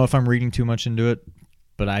 I don't know if I'm reading too much into it,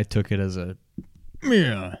 but I took it as a...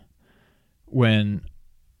 Yeah. When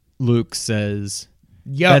Luke says,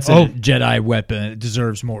 Yeah, that's a Jedi weapon, it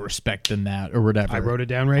deserves more respect than that, or whatever. I wrote it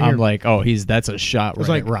down right I'm here. like, oh, that's a shot I was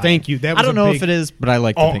right like, at Ryan. thank you. That was I don't a know big- if it is, but I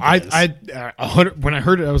like to Oh, think it is. when I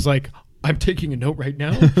heard it, I was like, I'm taking a note right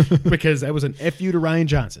now because that was an F you to Ryan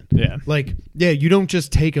Johnson. Yeah. Like, yeah, you don't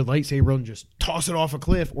just take a lightsaber and just toss it off a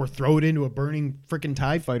cliff or throw it into a burning freaking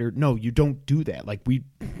TIE fighter. No, you don't do that. Like,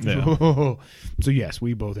 Yeah. So, yes,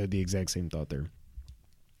 we both had the exact same thought there.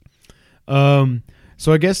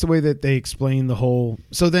 So I guess the way that they explain the whole...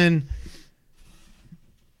 So then...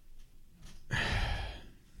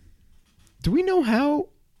 Do we know how...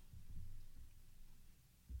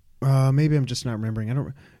 maybe I'm just not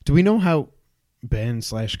remembering. Do we know how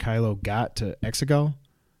Ben/Kylo got to Exegol?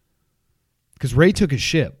 Because Rey took his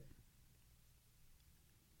ship.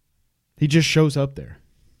 He just shows up there.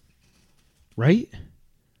 Right?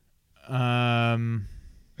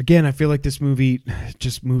 Again, I feel like this movie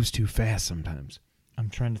just moves too fast sometimes. I'm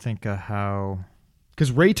trying to think of how...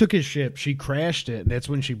 Because Rey took his ship, she crashed it, and that's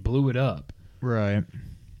when she blew it up. Right.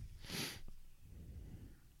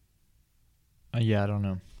 Yeah, I don't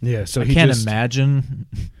know. Yeah, so I can't imagine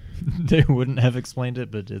they wouldn't have explained it,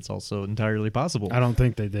 but it's also entirely possible. I don't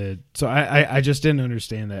think they did. So I just didn't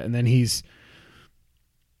understand that. And then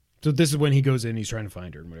so this is when he goes in, he's trying to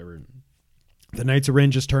find her and whatever. The Knights of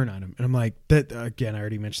Ren just turn on him. And I'm like, that again, I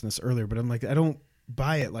already mentioned this earlier, but I'm like, I don't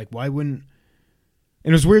buy it. Like, why wouldn't...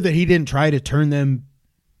 And it was weird that he didn't try to turn them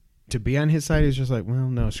to be on his side. He's just like, well,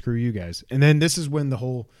 no, screw you guys. And then this is when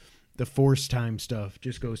the Force time stuff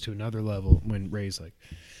just goes to another level when Rey's like,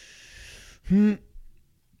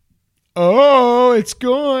 oh, it's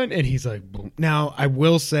gone. And he's like, boom. Now, I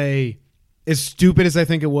will say, as stupid as I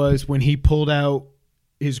think it was, when he pulled out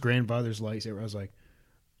his grandfather's lightsaber, I was like,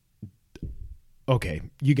 okay,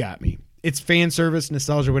 you got me. It's fan service,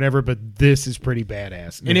 nostalgia, whatever, but this is pretty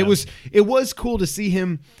badass. And Yeah. it was cool to see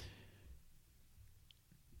him.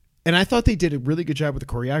 And I thought they did a really good job with the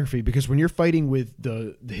choreography, because when you're fighting with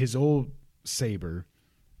his old saber,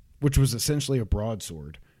 which was essentially a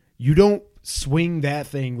broadsword, you don't swing that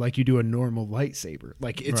thing like you do a normal lightsaber.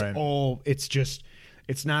 Like, it's Right.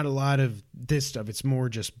 it's not a lot of this stuff. It's more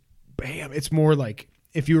just bam. It's more like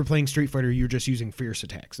if you were playing Street Fighter, you're just using fierce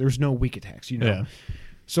attacks. There's no weak attacks, Yeah.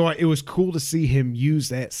 So it was cool to see him use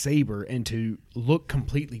that saber and to look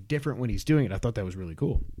completely different when he's doing it. I thought that was really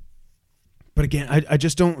cool. But again, I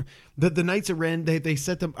just don't... The Knights of Ren, they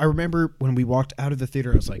set them... I remember when we walked out of the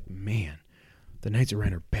theater, I was like, man, the Knights of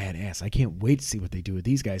Ren are badass. I can't wait to see what they do with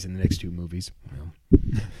these guys in the next two movies. Well,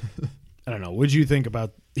 I don't know. What did you think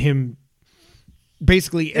about him?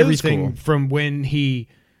 Basically It was everything cool. from when he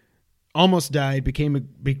almost died,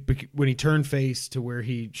 when he turned face, to where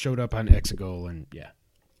he showed up on Exegol, and yeah.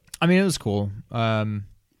 I mean, it was cool. I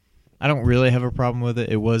don't really have a problem with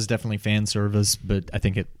it. It was definitely fan service, but I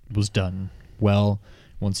think it was done well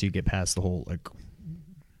once you get past the whole like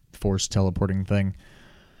Force teleporting thing.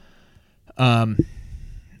 I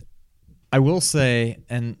will say,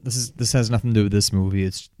 and this has nothing to do with this movie,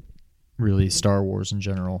 it's really Star Wars in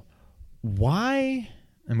general. Why,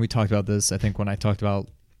 and we talked about this, I think, when I talked about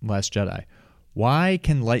Last Jedi, why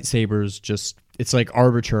can lightsabers just, it's like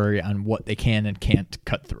arbitrary on what they can and can't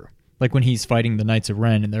cut through? Like when he's fighting the Knights of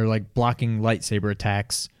Ren and they're like blocking lightsaber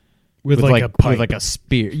attacks With like a pipe. with like a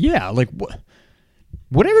spear. Yeah, like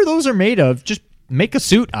whatever those are made of, just make a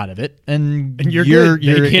suit out of it and you're you're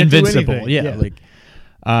good. They can't do invincible. anything. Yeah, Yeah.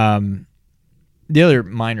 like the other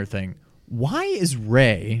minor thing, why is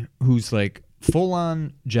Rey, who's like full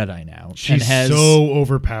on Jedi now, She's and has so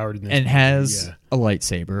overpowered in this and movie. has Yeah. a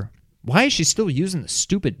lightsaber, why is she still using the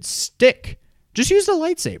stupid stick? Just use the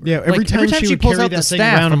lightsaber. Yeah, every Like, time she would pulls carry out that the thing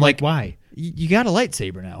staff, around, I'm I'm like, why? You got a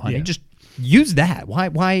lightsaber now, honey. Yeah. Just use that.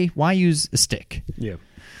 Why use a stick? Yeah.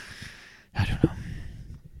 I don't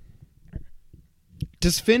know.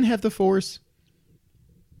 Does Finn have the Force?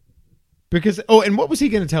 Because and what was he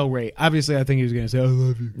going to tell Rey? Obviously, I think he was going to say, "I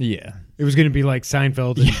love you." Yeah, It was going to be like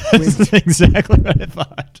Seinfeld. And that's exactly what I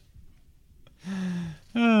thought.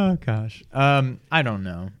 Oh gosh, I don't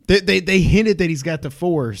know. they hinted that he's got the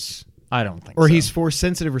Force, I don't think, or so. he's Force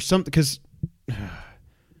sensitive, or something. Because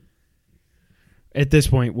at this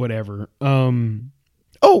point, whatever.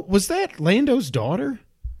 Oh, was that Lando's daughter?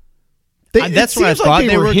 That's what I seems like thought they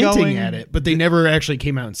they were were hinting going- at it, but they never actually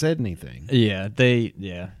came out and said anything.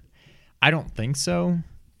 Yeah. I don't think so.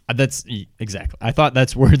 That's exactly. I thought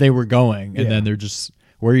that's where they were going, and Yeah. then they're just,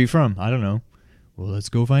 "Where are you from?" I don't know. Well, let's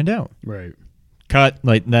go find out. Right. Cut.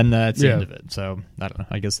 Like then that's the Yeah. end of it. So I don't know.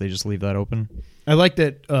 I guess they just leave that open. I like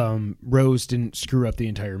that Rose didn't screw up the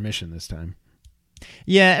entire mission this time.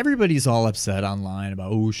 Yeah, everybody's all upset online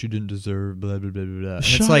about, oh, she didn't deserve blah blah blah blah blah. And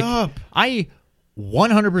Shut it's like up. I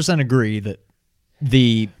 100% agree that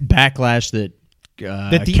the backlash that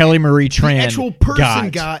That the- Kelly Marie Tran actual person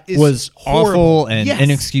got is was horrible. awful and Yes.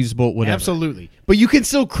 inexcusable. Whatever. Absolutely. But you can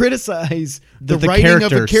still criticize the The writing of a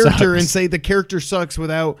character character and sucks. say the character sucks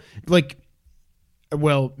without, like,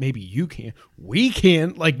 well, maybe you can. We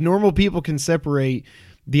can. Like, normal people can separate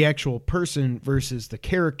the actual person versus the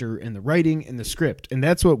character and the writing and the script. And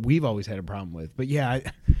that's what we've always had a problem with. But yeah,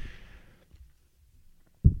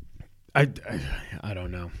 I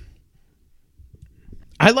don't know.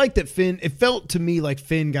 I like that Finn. It felt to me like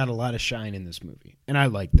Finn got a lot of shine in this movie, and I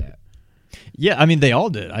like that. Yeah, I mean they all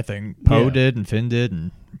did. I think Poe Yeah. did, and Finn did,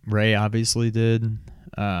 and Ray obviously did.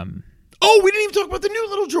 Oh, we didn't even talk about the new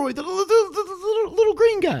little droid, the little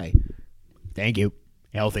green guy. Thank you.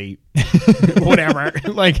 Healthy. Whatever.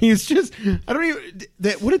 Like, he's just, I don't even,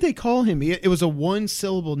 what did they call him? It was a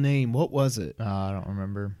one-syllable name. What was it? I don't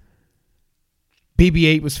remember.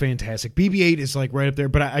 BB-8 was fantastic. BB-8 is, like, right up there,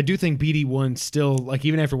 but I do think BD-1 still, like,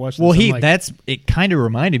 even after watching Well, this, I'm like, it kind of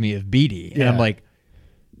reminded me of BD, and Yeah. I'm like,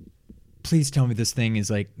 please tell me this thing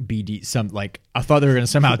is like BD. I thought they were going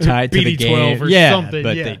to somehow tie it to the game, BD-12 or something,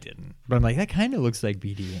 but yeah. they didn't. But I'm like, that kind of looks like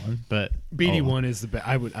BD-1, but BD-1 is the best.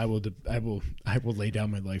 I will lay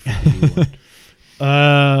down my life for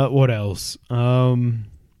BD-1. What else?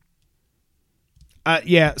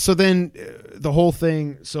 Yeah. So then the whole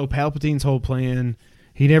thing. So Palpatine's whole plan.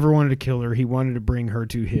 He never wanted to kill her. He wanted to bring her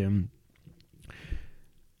to him.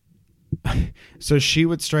 So she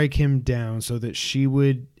would strike him down so that she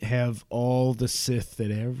would have all the Sith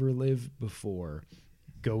that ever lived before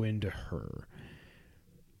go into her.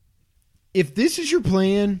 If this is your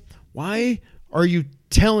plan, why are you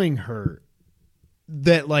telling her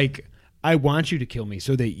that, like, I want you to kill me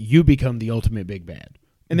so that you become the ultimate big bad?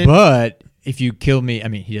 And then, but if you kill me, I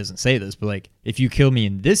mean, he doesn't say this, but like, if you kill me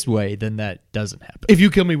in this way, then that doesn't happen. if you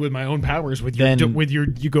kill me with my own powers, with your Then-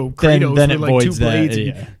 you go Kratos then with it like two voids that, blades,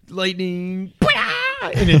 yeah. and lightning,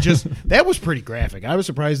 and it just that was pretty graphic. I was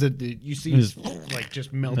surprised that you see his, like,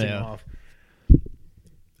 just melting Yeah. off.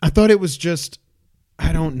 I thought it was just,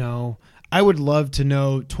 I don't know. I would love to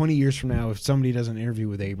know 20 years from now if somebody does an interview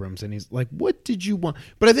with Abrams and he's like, what did you want?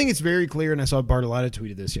 But I think it's very clear, and I saw Bartolotta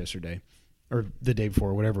tweeted this yesterday or the day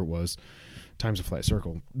before, whatever it was, Time's a Flat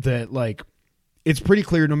Circle, that, like, it's pretty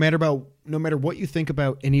clear no matter what you think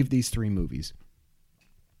about any of these three movies,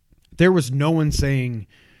 there was no one saying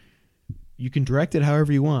you can direct it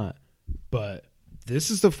however you want, but this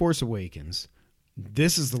is The Force Awakens.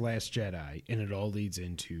 This is The Last Jedi, and it all leads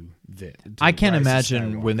into this. I can't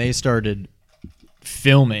imagine when they started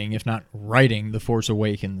filming, if not writing, The Force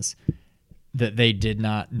Awakens, that they did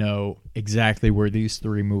not know exactly where these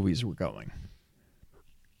three movies were going.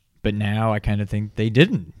 But now I kind of think they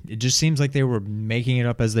didn't. It just seems like they were making it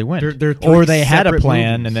up as they went. They're three or they had a separate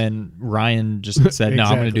plan, movies. and then Ryan just said, no, I'm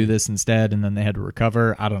going to Exactly. do this instead, and then they had to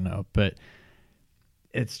recover. I don't know. But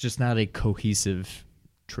it's just not a cohesive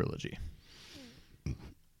trilogy.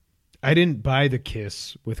 I didn't buy the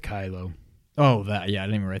kiss with Kylo. Oh, I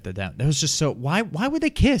didn't even write that down. That was just so. Why would they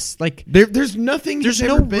kiss? Like, There's nothing. there's that's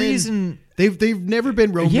no ever been- reason. They've never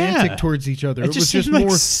been romantic Yeah. towards each other. It was just just seemed like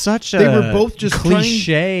more such a they were both just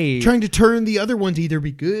cliche. trying to turn the other one to either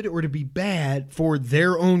be good or to be bad for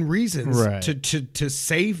their own reasons, Right. to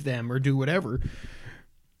save them or do whatever.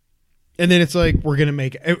 And then it's like, we're gonna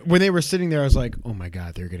make. When they were sitting there, I was like, oh my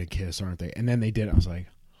god, they're gonna kiss, aren't they? And then they did. I was like,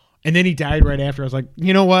 and then he died right after. I was like,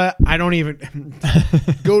 you know what? I don't even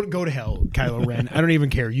go to hell, Kylo Ren. I don't even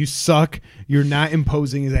care. You suck. You're not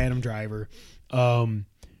imposing as Adam Driver.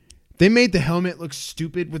 They made the helmet look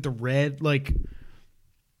stupid with the red, like.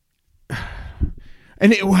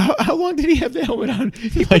 And how long did he have the helmet on?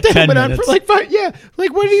 He put Like the 10 helmet on minutes. for like 5. Yeah,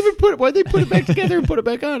 like why did he even put? Why'd they put it back together and put it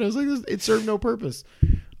back on? I was like, it served no purpose.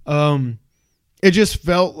 It just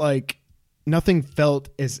felt like nothing felt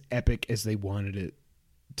as epic as they wanted it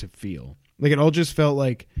to feel. Like, it all just felt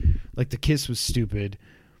like the kiss was stupid.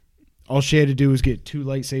 All she had to do was get two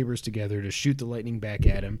lightsabers together to shoot the lightning back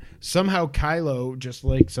at him. Somehow Kylo, just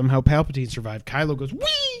like somehow Palpatine survived, Kylo goes,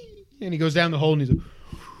 whee! And he goes down the hole and he's like,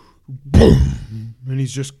 boom! And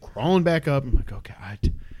he's just crawling back up. I'm like, okay, I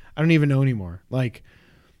don't even know anymore. Like,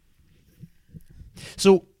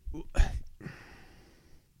 So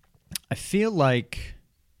I feel like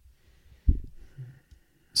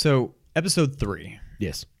episode 3,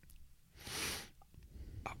 yes.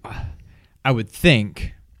 I would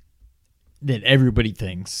think that everybody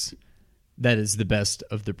thinks that is the best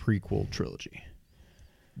of the prequel trilogy.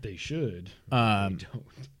 They should. Um, They don't.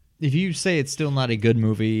 If you say it's still not a good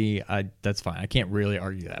movie, that's fine. I can't really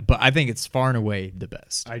argue that. But I think it's far and away the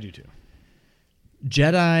best. I do too.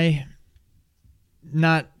 Jedi,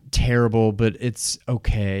 not terrible, but it's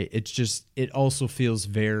okay. It's just, it also feels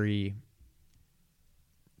very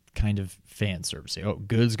kind of fan service. Oh,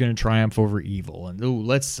 good's going to triumph over evil, and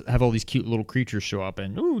let's have all these cute little creatures show up,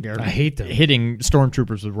 and they're I hate them. hitting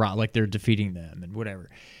stormtroopers with rock like they're defeating them and whatever.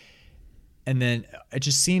 And then it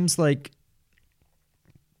just seems like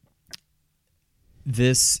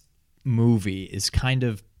this movie is kind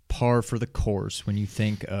of par for the course when you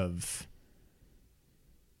think of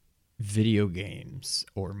video games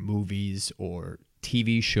or movies or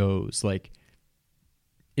TV shows. Like,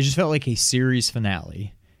 it just felt like a series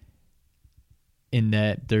finale in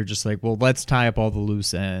that they're just like, well, let's tie up all the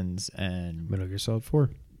loose ends. And Metal Gear Solid 4.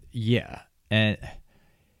 yeah, and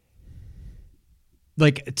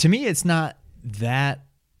like, to me, it's not that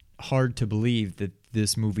hard to believe that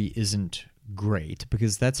this movie isn't great,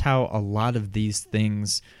 because that's how a lot of these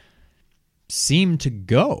things seem to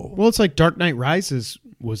go. Well, it's like Dark Knight Rises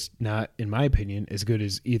was not, in my opinion, as good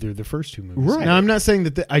as either of the first two movies. Right. Now, I'm not saying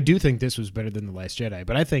that I do think this was better than The Last Jedi,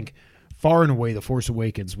 but I think far and away The Force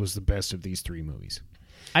Awakens was the best of these three movies.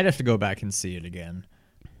 I'd have to go back and see it again.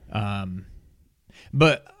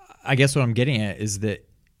 But I guess what I'm getting at is that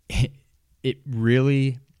it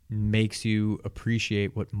really makes you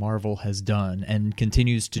appreciate what Marvel has done and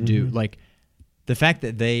continues to do. Like, the fact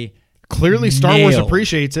that they Clearly, Star Wars nailed-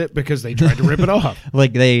 appreciates it because they tried to rip it off.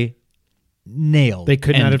 like they nailed. They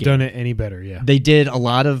could not have Endgame. done it any better, yeah. They did a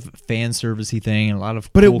lot of fan servicey thing and a lot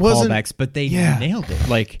of But it cool wasn't- callbacks, but they yeah. nailed it.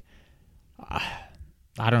 Like,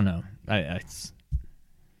 I don't know.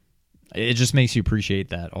 It just makes you appreciate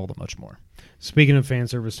that all the much more. Speaking of fan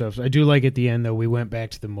service stuff, I do like at the end, though, we went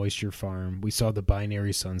back to the moisture farm. We saw the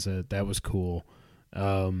binary sunset. That was cool.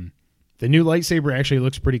 The new lightsaber actually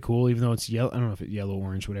looks pretty cool, even though it's yellow. I don't know if it's yellow,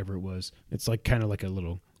 orange, whatever it was. It's like kind of like a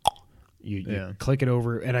little... You click it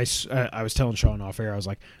over, and I was telling Sean off air, I was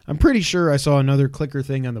like, I'm pretty sure I saw another clicker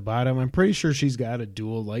thing on the bottom. I'm pretty sure she's got a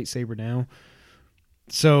dual lightsaber now.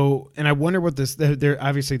 So, and I wonder what this... There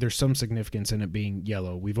obviously, there's some significance in it being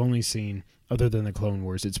yellow. We've only seen, other than the Clone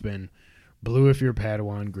Wars, it's been blue if you're a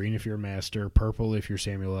Padawan, green if you're a Master, purple if you're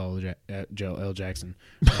Samuel L. Jackson.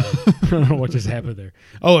 I don't know what just happened there.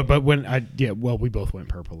 Oh, but we both went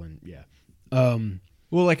purple, and yeah.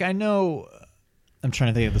 Well, like, I know... I'm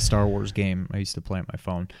trying to think of the Star Wars game I used to play on my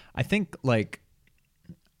phone. I think, like,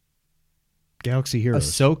 Galaxy Heroes.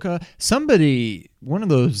 Ahsoka, one of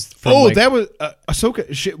those... from, That was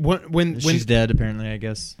Ahsoka. When she's dead, apparently, I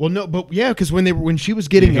guess. well, no, but yeah, because when she was You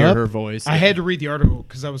getting hear up, her voice. I had to read the article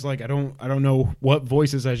because I was like, I don't know what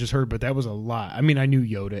voices I just heard, but that was a lot. I mean, I knew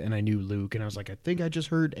Yoda and I knew Luke, and I was like, I think I just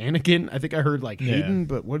heard Anakin. I think I heard like Hayden,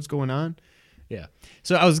 but what's going on? Yeah,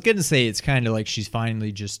 So I was going to say it's kind of like she's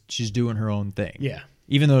finally she's doing her own thing. yeah.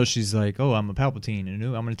 Even though she's like, oh, I'm a Palpatine, and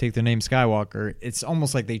I'm going to take the name Skywalker. It's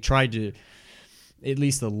almost like they tried to, at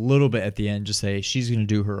least a little bit at the end, just say she's going to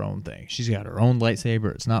do her own thing. She's got her own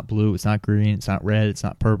lightsaber. It's not blue. It's not green. It's not red. It's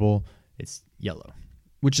not purple. It's yellow,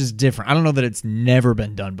 which is different. I don't know that it's never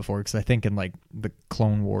been done before, because I think in like the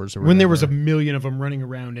Clone Wars or When there was a whatever- million of them running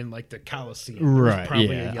around in like the Coliseum, there was Right, probably a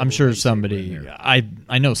yeah. yellow I'm sure lightsaber somebody... in there.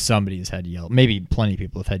 I know somebody's had yellow. Maybe plenty of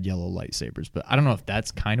people have had yellow lightsabers, but I don't know if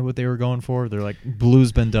that's kind of what they were going for. They're like,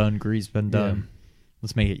 blue's been done, green's been done.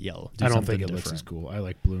 Let's make it yellow. Do I don't something think it looks different. as cool. I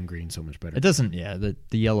like blue and green so much better. It doesn't, yeah. The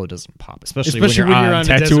yellow doesn't pop, especially when you're on on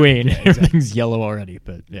the desert. Tatooine. Yeah, exactly. Everything's yellow already,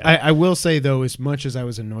 but yeah. I will say, though, as much as I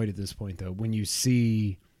was annoyed at this point, though, when you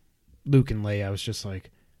see Luke and Leia, I was just like,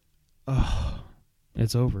 oh,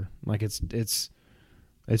 it's over. Like, it's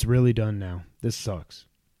really done now. This sucks.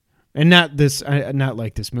 And not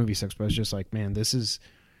like this movie sucks, but I was just like, man,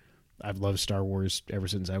 I've loved Star Wars ever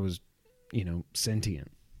since I was, sentient.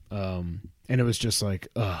 And it was just like,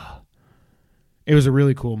 it was a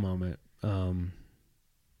really cool moment.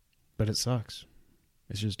 But it sucks.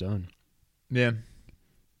 It's just done. Yeah.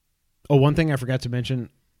 Oh, one thing I forgot to mention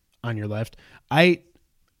on your left, I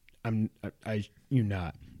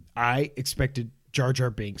expected Jar Jar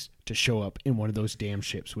Binks to show up in one of those damn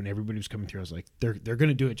ships when everybody was coming through. I was like, they're going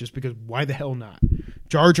to do it just because why the hell not?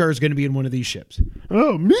 Jar Jar is going to be in one of these ships.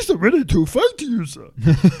 Oh, Misa ready to fight you, sir.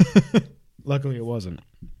 Luckily it wasn't.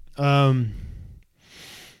 That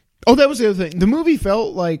was the other thing. The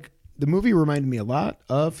movie reminded me a lot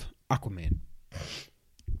of Aquaman.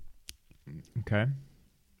 Okay.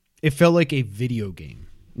 It felt like a video game.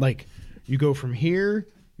 Like, you go from here,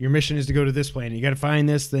 your mission is to go to this planet. You got to find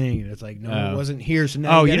this thing. And it's like, no, it wasn't here. So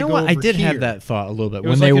now You know go what? I over did here. have that thought a little bit It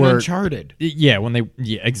when was they like an were Uncharted. Yeah,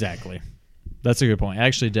 exactly. That's a good point. I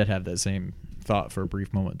actually did have that same thought for a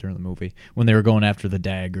brief moment during the movie when they were going after the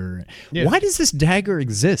dagger. Yeah. Why does this dagger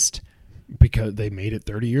exist? Because they made it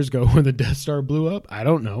 30 years ago when the Death Star blew up. I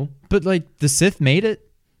don't know. But like the Sith made it.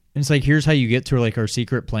 And it's like, here's how you get to like our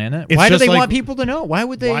secret planet. It's Why do just they like- want people to know? Why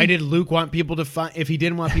would they? Why did Luke want people to find? If he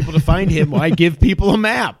didn't want people to find him, why give people a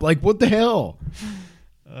map? Like, what the hell?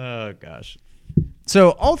 Oh gosh. So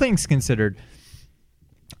all things considered,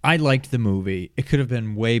 I liked the movie. It could have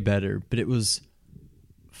been way better, but it was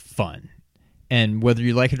fun. And whether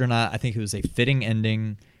you like it or not, I think it was a fitting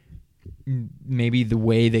ending. Maybe the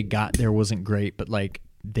way they got there wasn't great, but like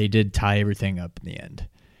they did tie everything up in the end.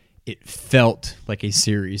 It felt like a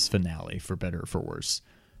series finale, for better or for worse.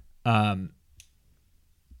 I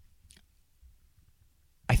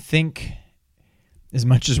think as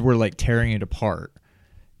much as we're like tearing it apart,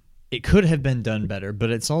 it could have been done better,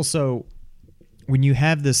 but it's also when you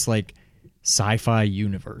have this like sci-fi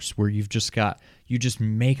universe where you just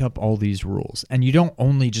make up all these rules, and you don't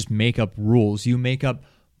only just make up rules, you make up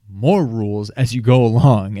more rules as you go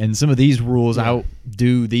along, and some of these rules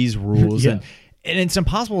outdo these rules. Yeah. And it's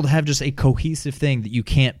impossible to have just a cohesive thing that you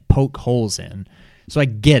can't poke holes in. So I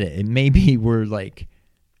get it. Maybe we're like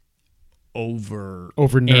over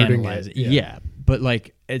nerding analyzing. it. Yeah, but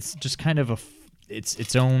like it's just kind of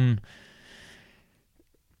its own.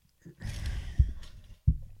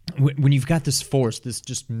 When you've got this force, this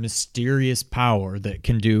just mysterious power that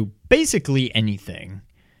can do basically anything,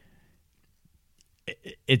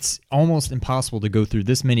 it's almost impossible to go through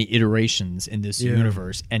this many iterations in this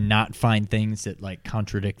universe and not find things that like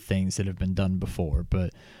contradict things that have been done before.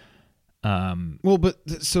 But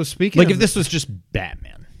so speaking like of if this was just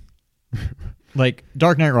Batman, like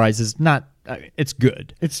Dark Knight Rises, not it's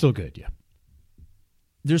good. it's still good, yeah.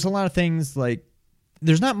 There's a lot of things like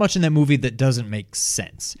there's not much in that movie that doesn't make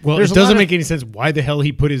sense. Well, There's it a lot doesn't of- make any sense why the hell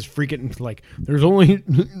he put his freaking like. There's only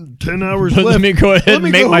 10 hours But left. let me go ahead Let me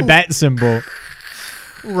and make go. my bat symbol.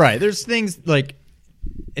 Right. There's things like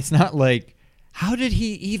it's not like how did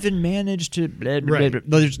he even manage to blah, blah, Right. blah,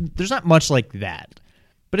 blah. There's not much like that.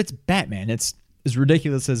 But it's Batman. It's as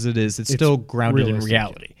ridiculous as it is, it's still grounded in realistic.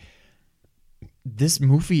 reality. This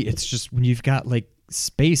movie, it's just when you've got like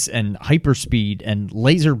space and hyperspeed and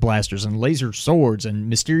laser blasters and laser swords and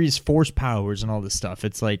mysterious force powers and all this stuff.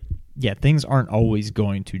 It's like, yeah, things aren't always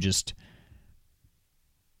going to just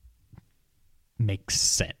make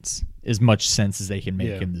sense, as much sense as they can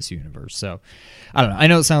make in this universe. So I don't know. I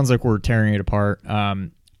know it sounds like we're tearing it apart.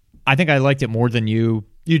 I think I liked it more than you,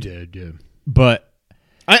 You did, yeah. but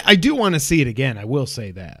I do want to see it again. I will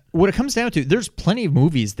say that. what it comes down to, there's plenty of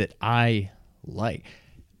movies that I like.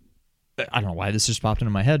 I don't know why this just popped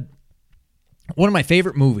into my head. One of my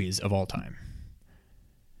favorite movies of all time.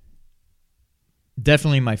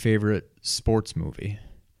 Definitely my favorite sports movie.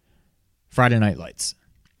 Friday Night Lights.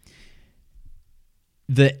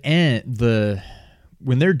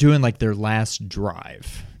 When they're doing like their last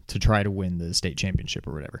drive to try to win the state championship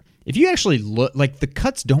or whatever. If you actually look, like the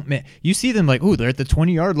cuts don't match. You see them like, ooh, they're at the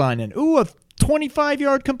 20-yard line, and ooh, a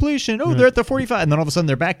 25-yard completion. Oh, they're at the 45, and then all of a sudden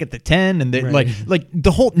they're back at the 10, and they like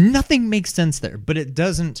the whole nothing makes sense there. But it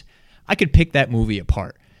doesn't. I could pick that movie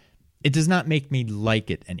apart. It does not make me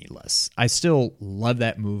like it any less. I still love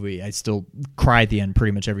that movie. I still cry at the end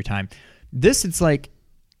pretty much every time. This, it's like,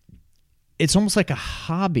 it's almost like a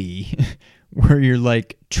hobby where you're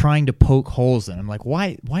like trying to poke holes in. I'm like,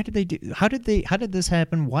 why did they do? How did this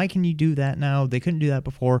happen? Why can you do that now? They couldn't do that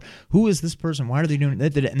before. Who is this person? Why are they doing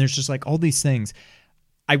that? And there's just like all these things.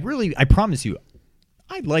 I promise you,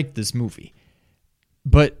 I like this movie,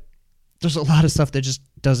 but there's a lot of stuff that just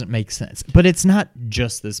doesn't make sense. But it's not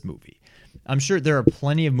just this movie. I'm sure there are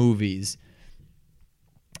plenty of movies.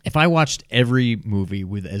 If I watched every movie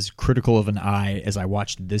with as critical of an eye as I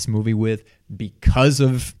watched this movie with because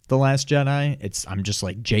of The Last Jedi, I'm just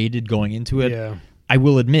like jaded going into it. Yeah. I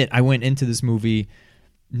will admit I went into this movie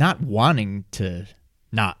not wanting to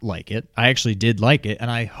not like it. I actually did like it, and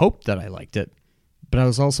I hoped that I liked it. But I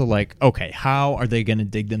was also like, okay, how are they going to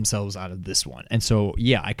dig themselves out of this one? And so,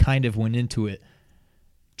 yeah, I kind of went into it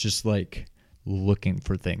just like looking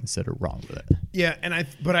for things that are wrong with it. Yeah,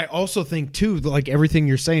 but I also think too, like everything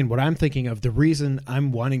you're saying, what I'm thinking of, the reason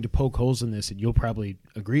I'm wanting to poke holes in this, and you'll probably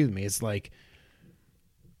agree with me, it's like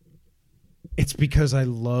it's because I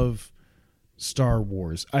love Star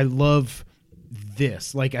Wars. I love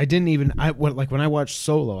this. Like when I watched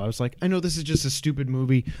Solo, I was like, I know this is just a stupid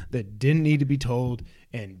movie that didn't need to be told,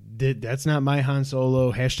 and that's not my Han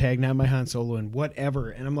Solo, # not my Han Solo, and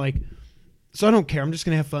whatever. And I'm like, so I don't care. I'm just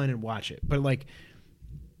gonna have fun and watch it. But like,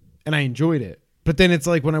 and I enjoyed it. But then it's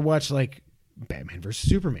like when I watch like Batman vs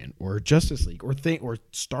Superman or Justice League or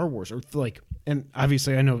Star Wars or like, and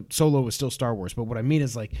obviously I know Solo is still Star Wars, but what I mean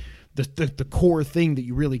is like the core thing that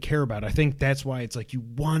you really care about. I think that's why it's like you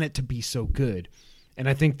want it to be so good. And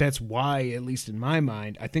I think that's why, at least in my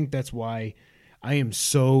mind, I think that's why I am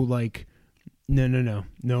so like,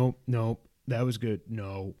 no, that was good.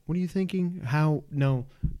 No, what are you thinking? How? No,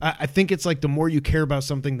 I think it's like the more you care about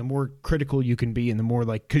something, the more critical you can be, and the more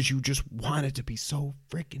like because you just want it to be so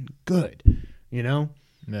freaking good, you know.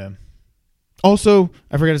 Yeah. Also,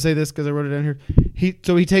 I forgot to say this because I wrote it down here.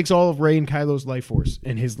 He takes all of Rey and Kylo's life force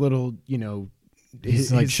and his little,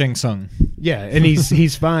 He's like Shang Tsung. yeah, and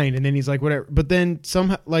he's fine, and then he's like whatever. But then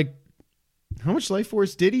somehow, like, how much life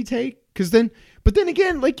force did he take? But then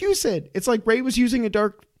again, like you said, it's like Rey was using a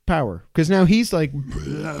dark power because now he's like,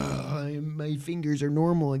 my fingers are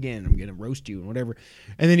normal again. I'm gonna roast you and whatever.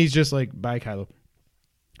 And then he's just like, bye, Kylo.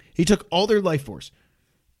 He took all their life force,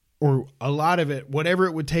 or a lot of it, whatever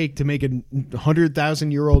it would take to make a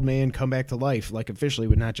 100,000-year-old man come back to life, like officially,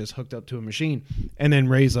 but not just hooked up to a machine. And then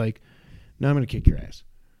Rey's like, "No, I'm gonna kick your ass."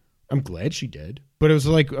 I'm glad she did, but it was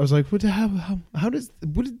like I was like, "What?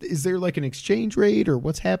 Is there like an exchange rate or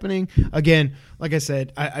what's happening?" Again, like I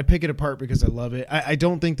said, I pick it apart because I love it. I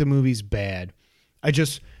don't think the movie's bad. I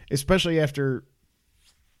just, especially after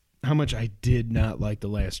how much I did not like The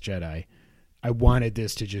Last Jedi, I wanted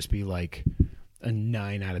this to just be like a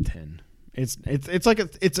 9 out of 10. It's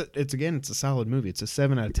a solid movie. It's a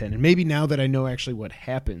 7 out of 10. And maybe now that I know actually what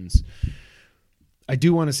happens, I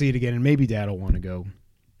do want to see it again, and maybe Dad will want to go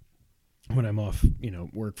when I'm off,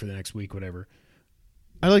 work for the next week, whatever.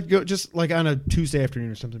 I like to go just like on a Tuesday afternoon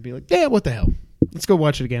or something, be like, yeah, what the hell? Let's go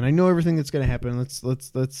watch it again. I know everything that's going to happen.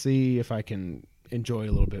 Let's see if I can enjoy it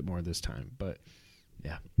a little bit more this time. But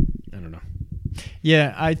yeah, I don't know.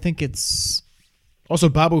 Yeah, I think it's Also,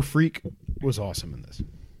 Babu Freak was awesome in this.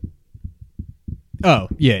 Oh,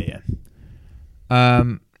 yeah.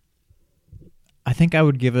 I think I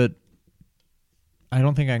would give it, I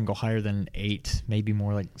don't think I can go higher than an 8, maybe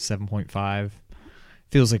more like 7.5.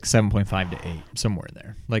 Feels like 7.5 to 8, somewhere in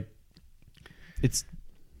there. Like, it's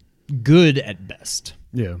good at best.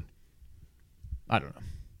 Yeah. I don't know.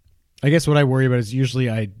 I guess what I worry about is usually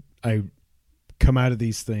I come out of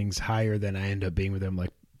these things higher than I end up being with them.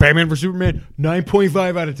 Like, Batman vs. Superman,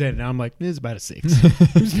 9.5 out of 10. Now I'm like, it's about a 6.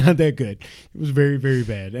 It's not that good. It was very, very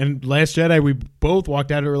bad. And Last Jedi, we both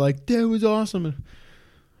walked out and were like, that was awesome.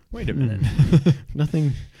 Wait a minute.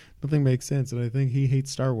 Nothing makes sense. And I think he hates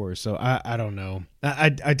Star Wars. So I don't know. I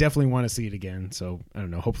definitely want to see it again. So I don't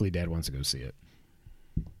know. Hopefully Dad wants to go see it.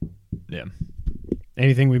 Yeah.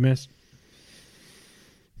 Anything we missed?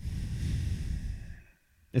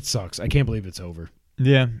 It sucks. I can't believe it's over.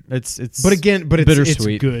 Yeah, it's But again, it's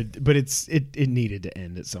bittersweet. It's good, but it needed to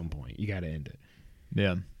end at some point. You got to end it.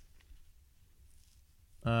 Yeah.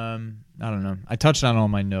 I don't know. I touched on all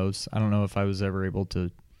my notes. I don't know if I was ever able to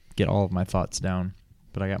get all of my thoughts down,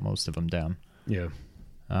 but I got most of them down. Yeah.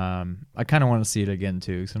 I kind of want to see it again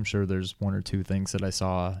too, because I'm sure there's one or two things that I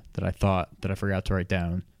saw that I thought that I forgot to write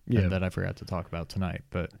down and that I forgot to talk about tonight.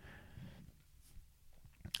 But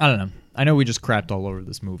I don't know. I know we just crapped all over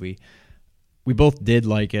this movie. We both did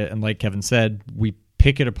like it, and like Kevin said, we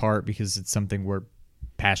pick it apart because it's something we're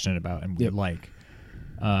passionate about and we like.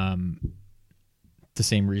 The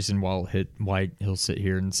same reason why he'll sit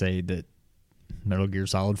here and say that Metal Gear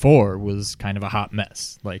Solid 4 was kind of a hot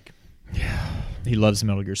mess. Like, he loves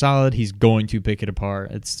Metal Gear Solid. He's going to pick it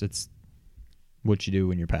apart. It's what you do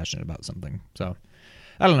when you're passionate about something. So,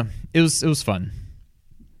 I don't know. It was fun.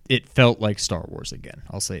 It felt like Star Wars again.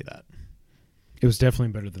 I'll say that. It was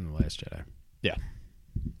definitely better than The Last Jedi. Yeah.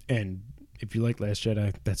 And if you like Last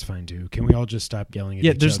Jedi, that's fine too. Can we all just stop yelling at each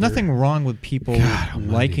other? Yeah, there's nothing wrong with people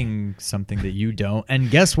liking something that you don't.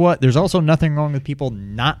 And guess what? There's also nothing wrong with people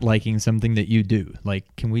not liking something that you do. Like,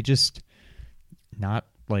 can we just not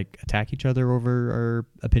like attack each other over our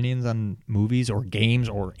opinions on movies or games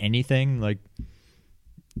or anything? Like,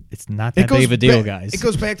 it's not that big of a deal, guys. It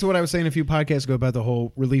goes back to what I was saying a few podcasts ago about the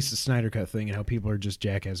whole release the Snyder Cut thing and how people are just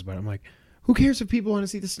jackasses about it. I'm like, who cares if people want to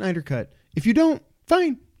see the Snyder Cut? If you don't,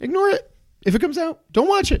 fine, ignore it. If it comes out, don't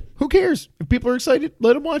watch it. Who cares? If people are excited,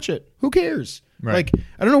 let them watch it. Who cares? Right. Like,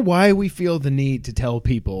 I don't know why we feel the need to tell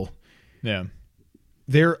people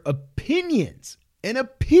their opinions. An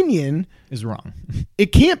opinion is wrong.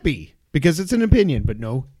 It can't be because it's an opinion, but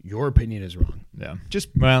no, your opinion is wrong. Yeah. Just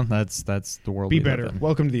that's the world. Be we live better. in.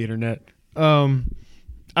 Welcome to the internet.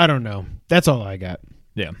 I don't know. That's all I got.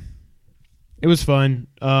 Yeah. It was fun.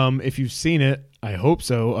 If you've seen it, I hope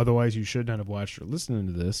so. Otherwise, you should not have watched or listening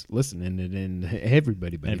to this. Listening it and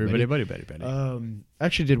everybody.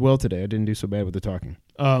 Actually did well today. I didn't do so bad with the talking.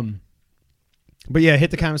 But yeah,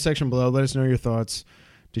 hit the comment section below. Let us know your thoughts.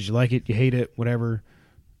 Did you like it? You hate it? Whatever.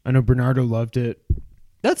 I know Bernardo loved it.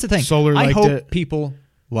 That's the thing. Solar I liked hope it. people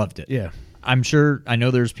loved it. Yeah. I know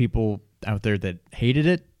there's people out there that hated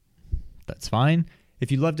it. That's fine.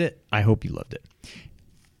 If you loved it, I hope you loved it.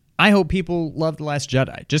 I hope people loved The Last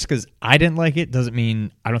Jedi. Just because I didn't like it doesn't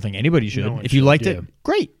mean I don't think anybody should. No one If you should, liked yeah. it,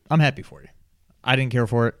 great. I'm happy for you. I didn't care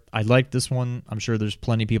for it. I liked this one. I'm sure there's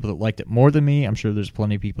plenty of people that liked it more than me. I'm sure there's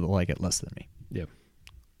plenty of people that like it less than me. Yeah.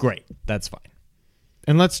 Great. That's fine.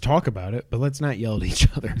 And let's talk about it, but let's not yell at each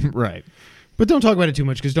other. Right. But don't talk about it too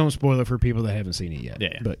much because don't spoil it for people that haven't seen it yet.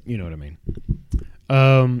 Yeah. But you know what I mean.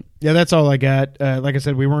 Yeah, that's all I got. Like I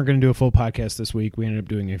said, we weren't going to do a full podcast this week. We ended up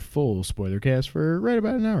doing a full spoiler cast for right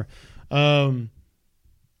about an hour.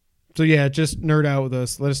 So yeah, just nerd out with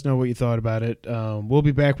us. Let us know what you thought about it. We'll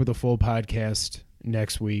be back with a full podcast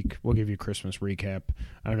next week. We'll give you a Christmas recap.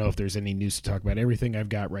 I don't know if there's any news to talk about. Everything I've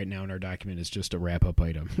got right now in our document is just a wrap-up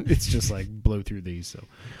item. It's just like blow through these. So,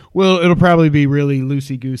 well, it'll probably be really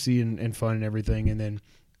loosey-goosey and fun and everything. And then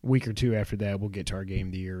a week or two after that, we'll get to our game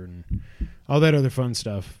of the year and all that other fun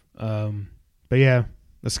stuff. But yeah,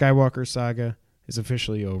 the Skywalker saga is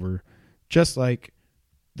officially over, just like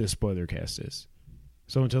the spoiler cast is.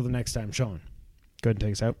 So until the next time, Sean, go ahead and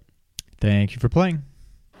take us out. Thank you for playing.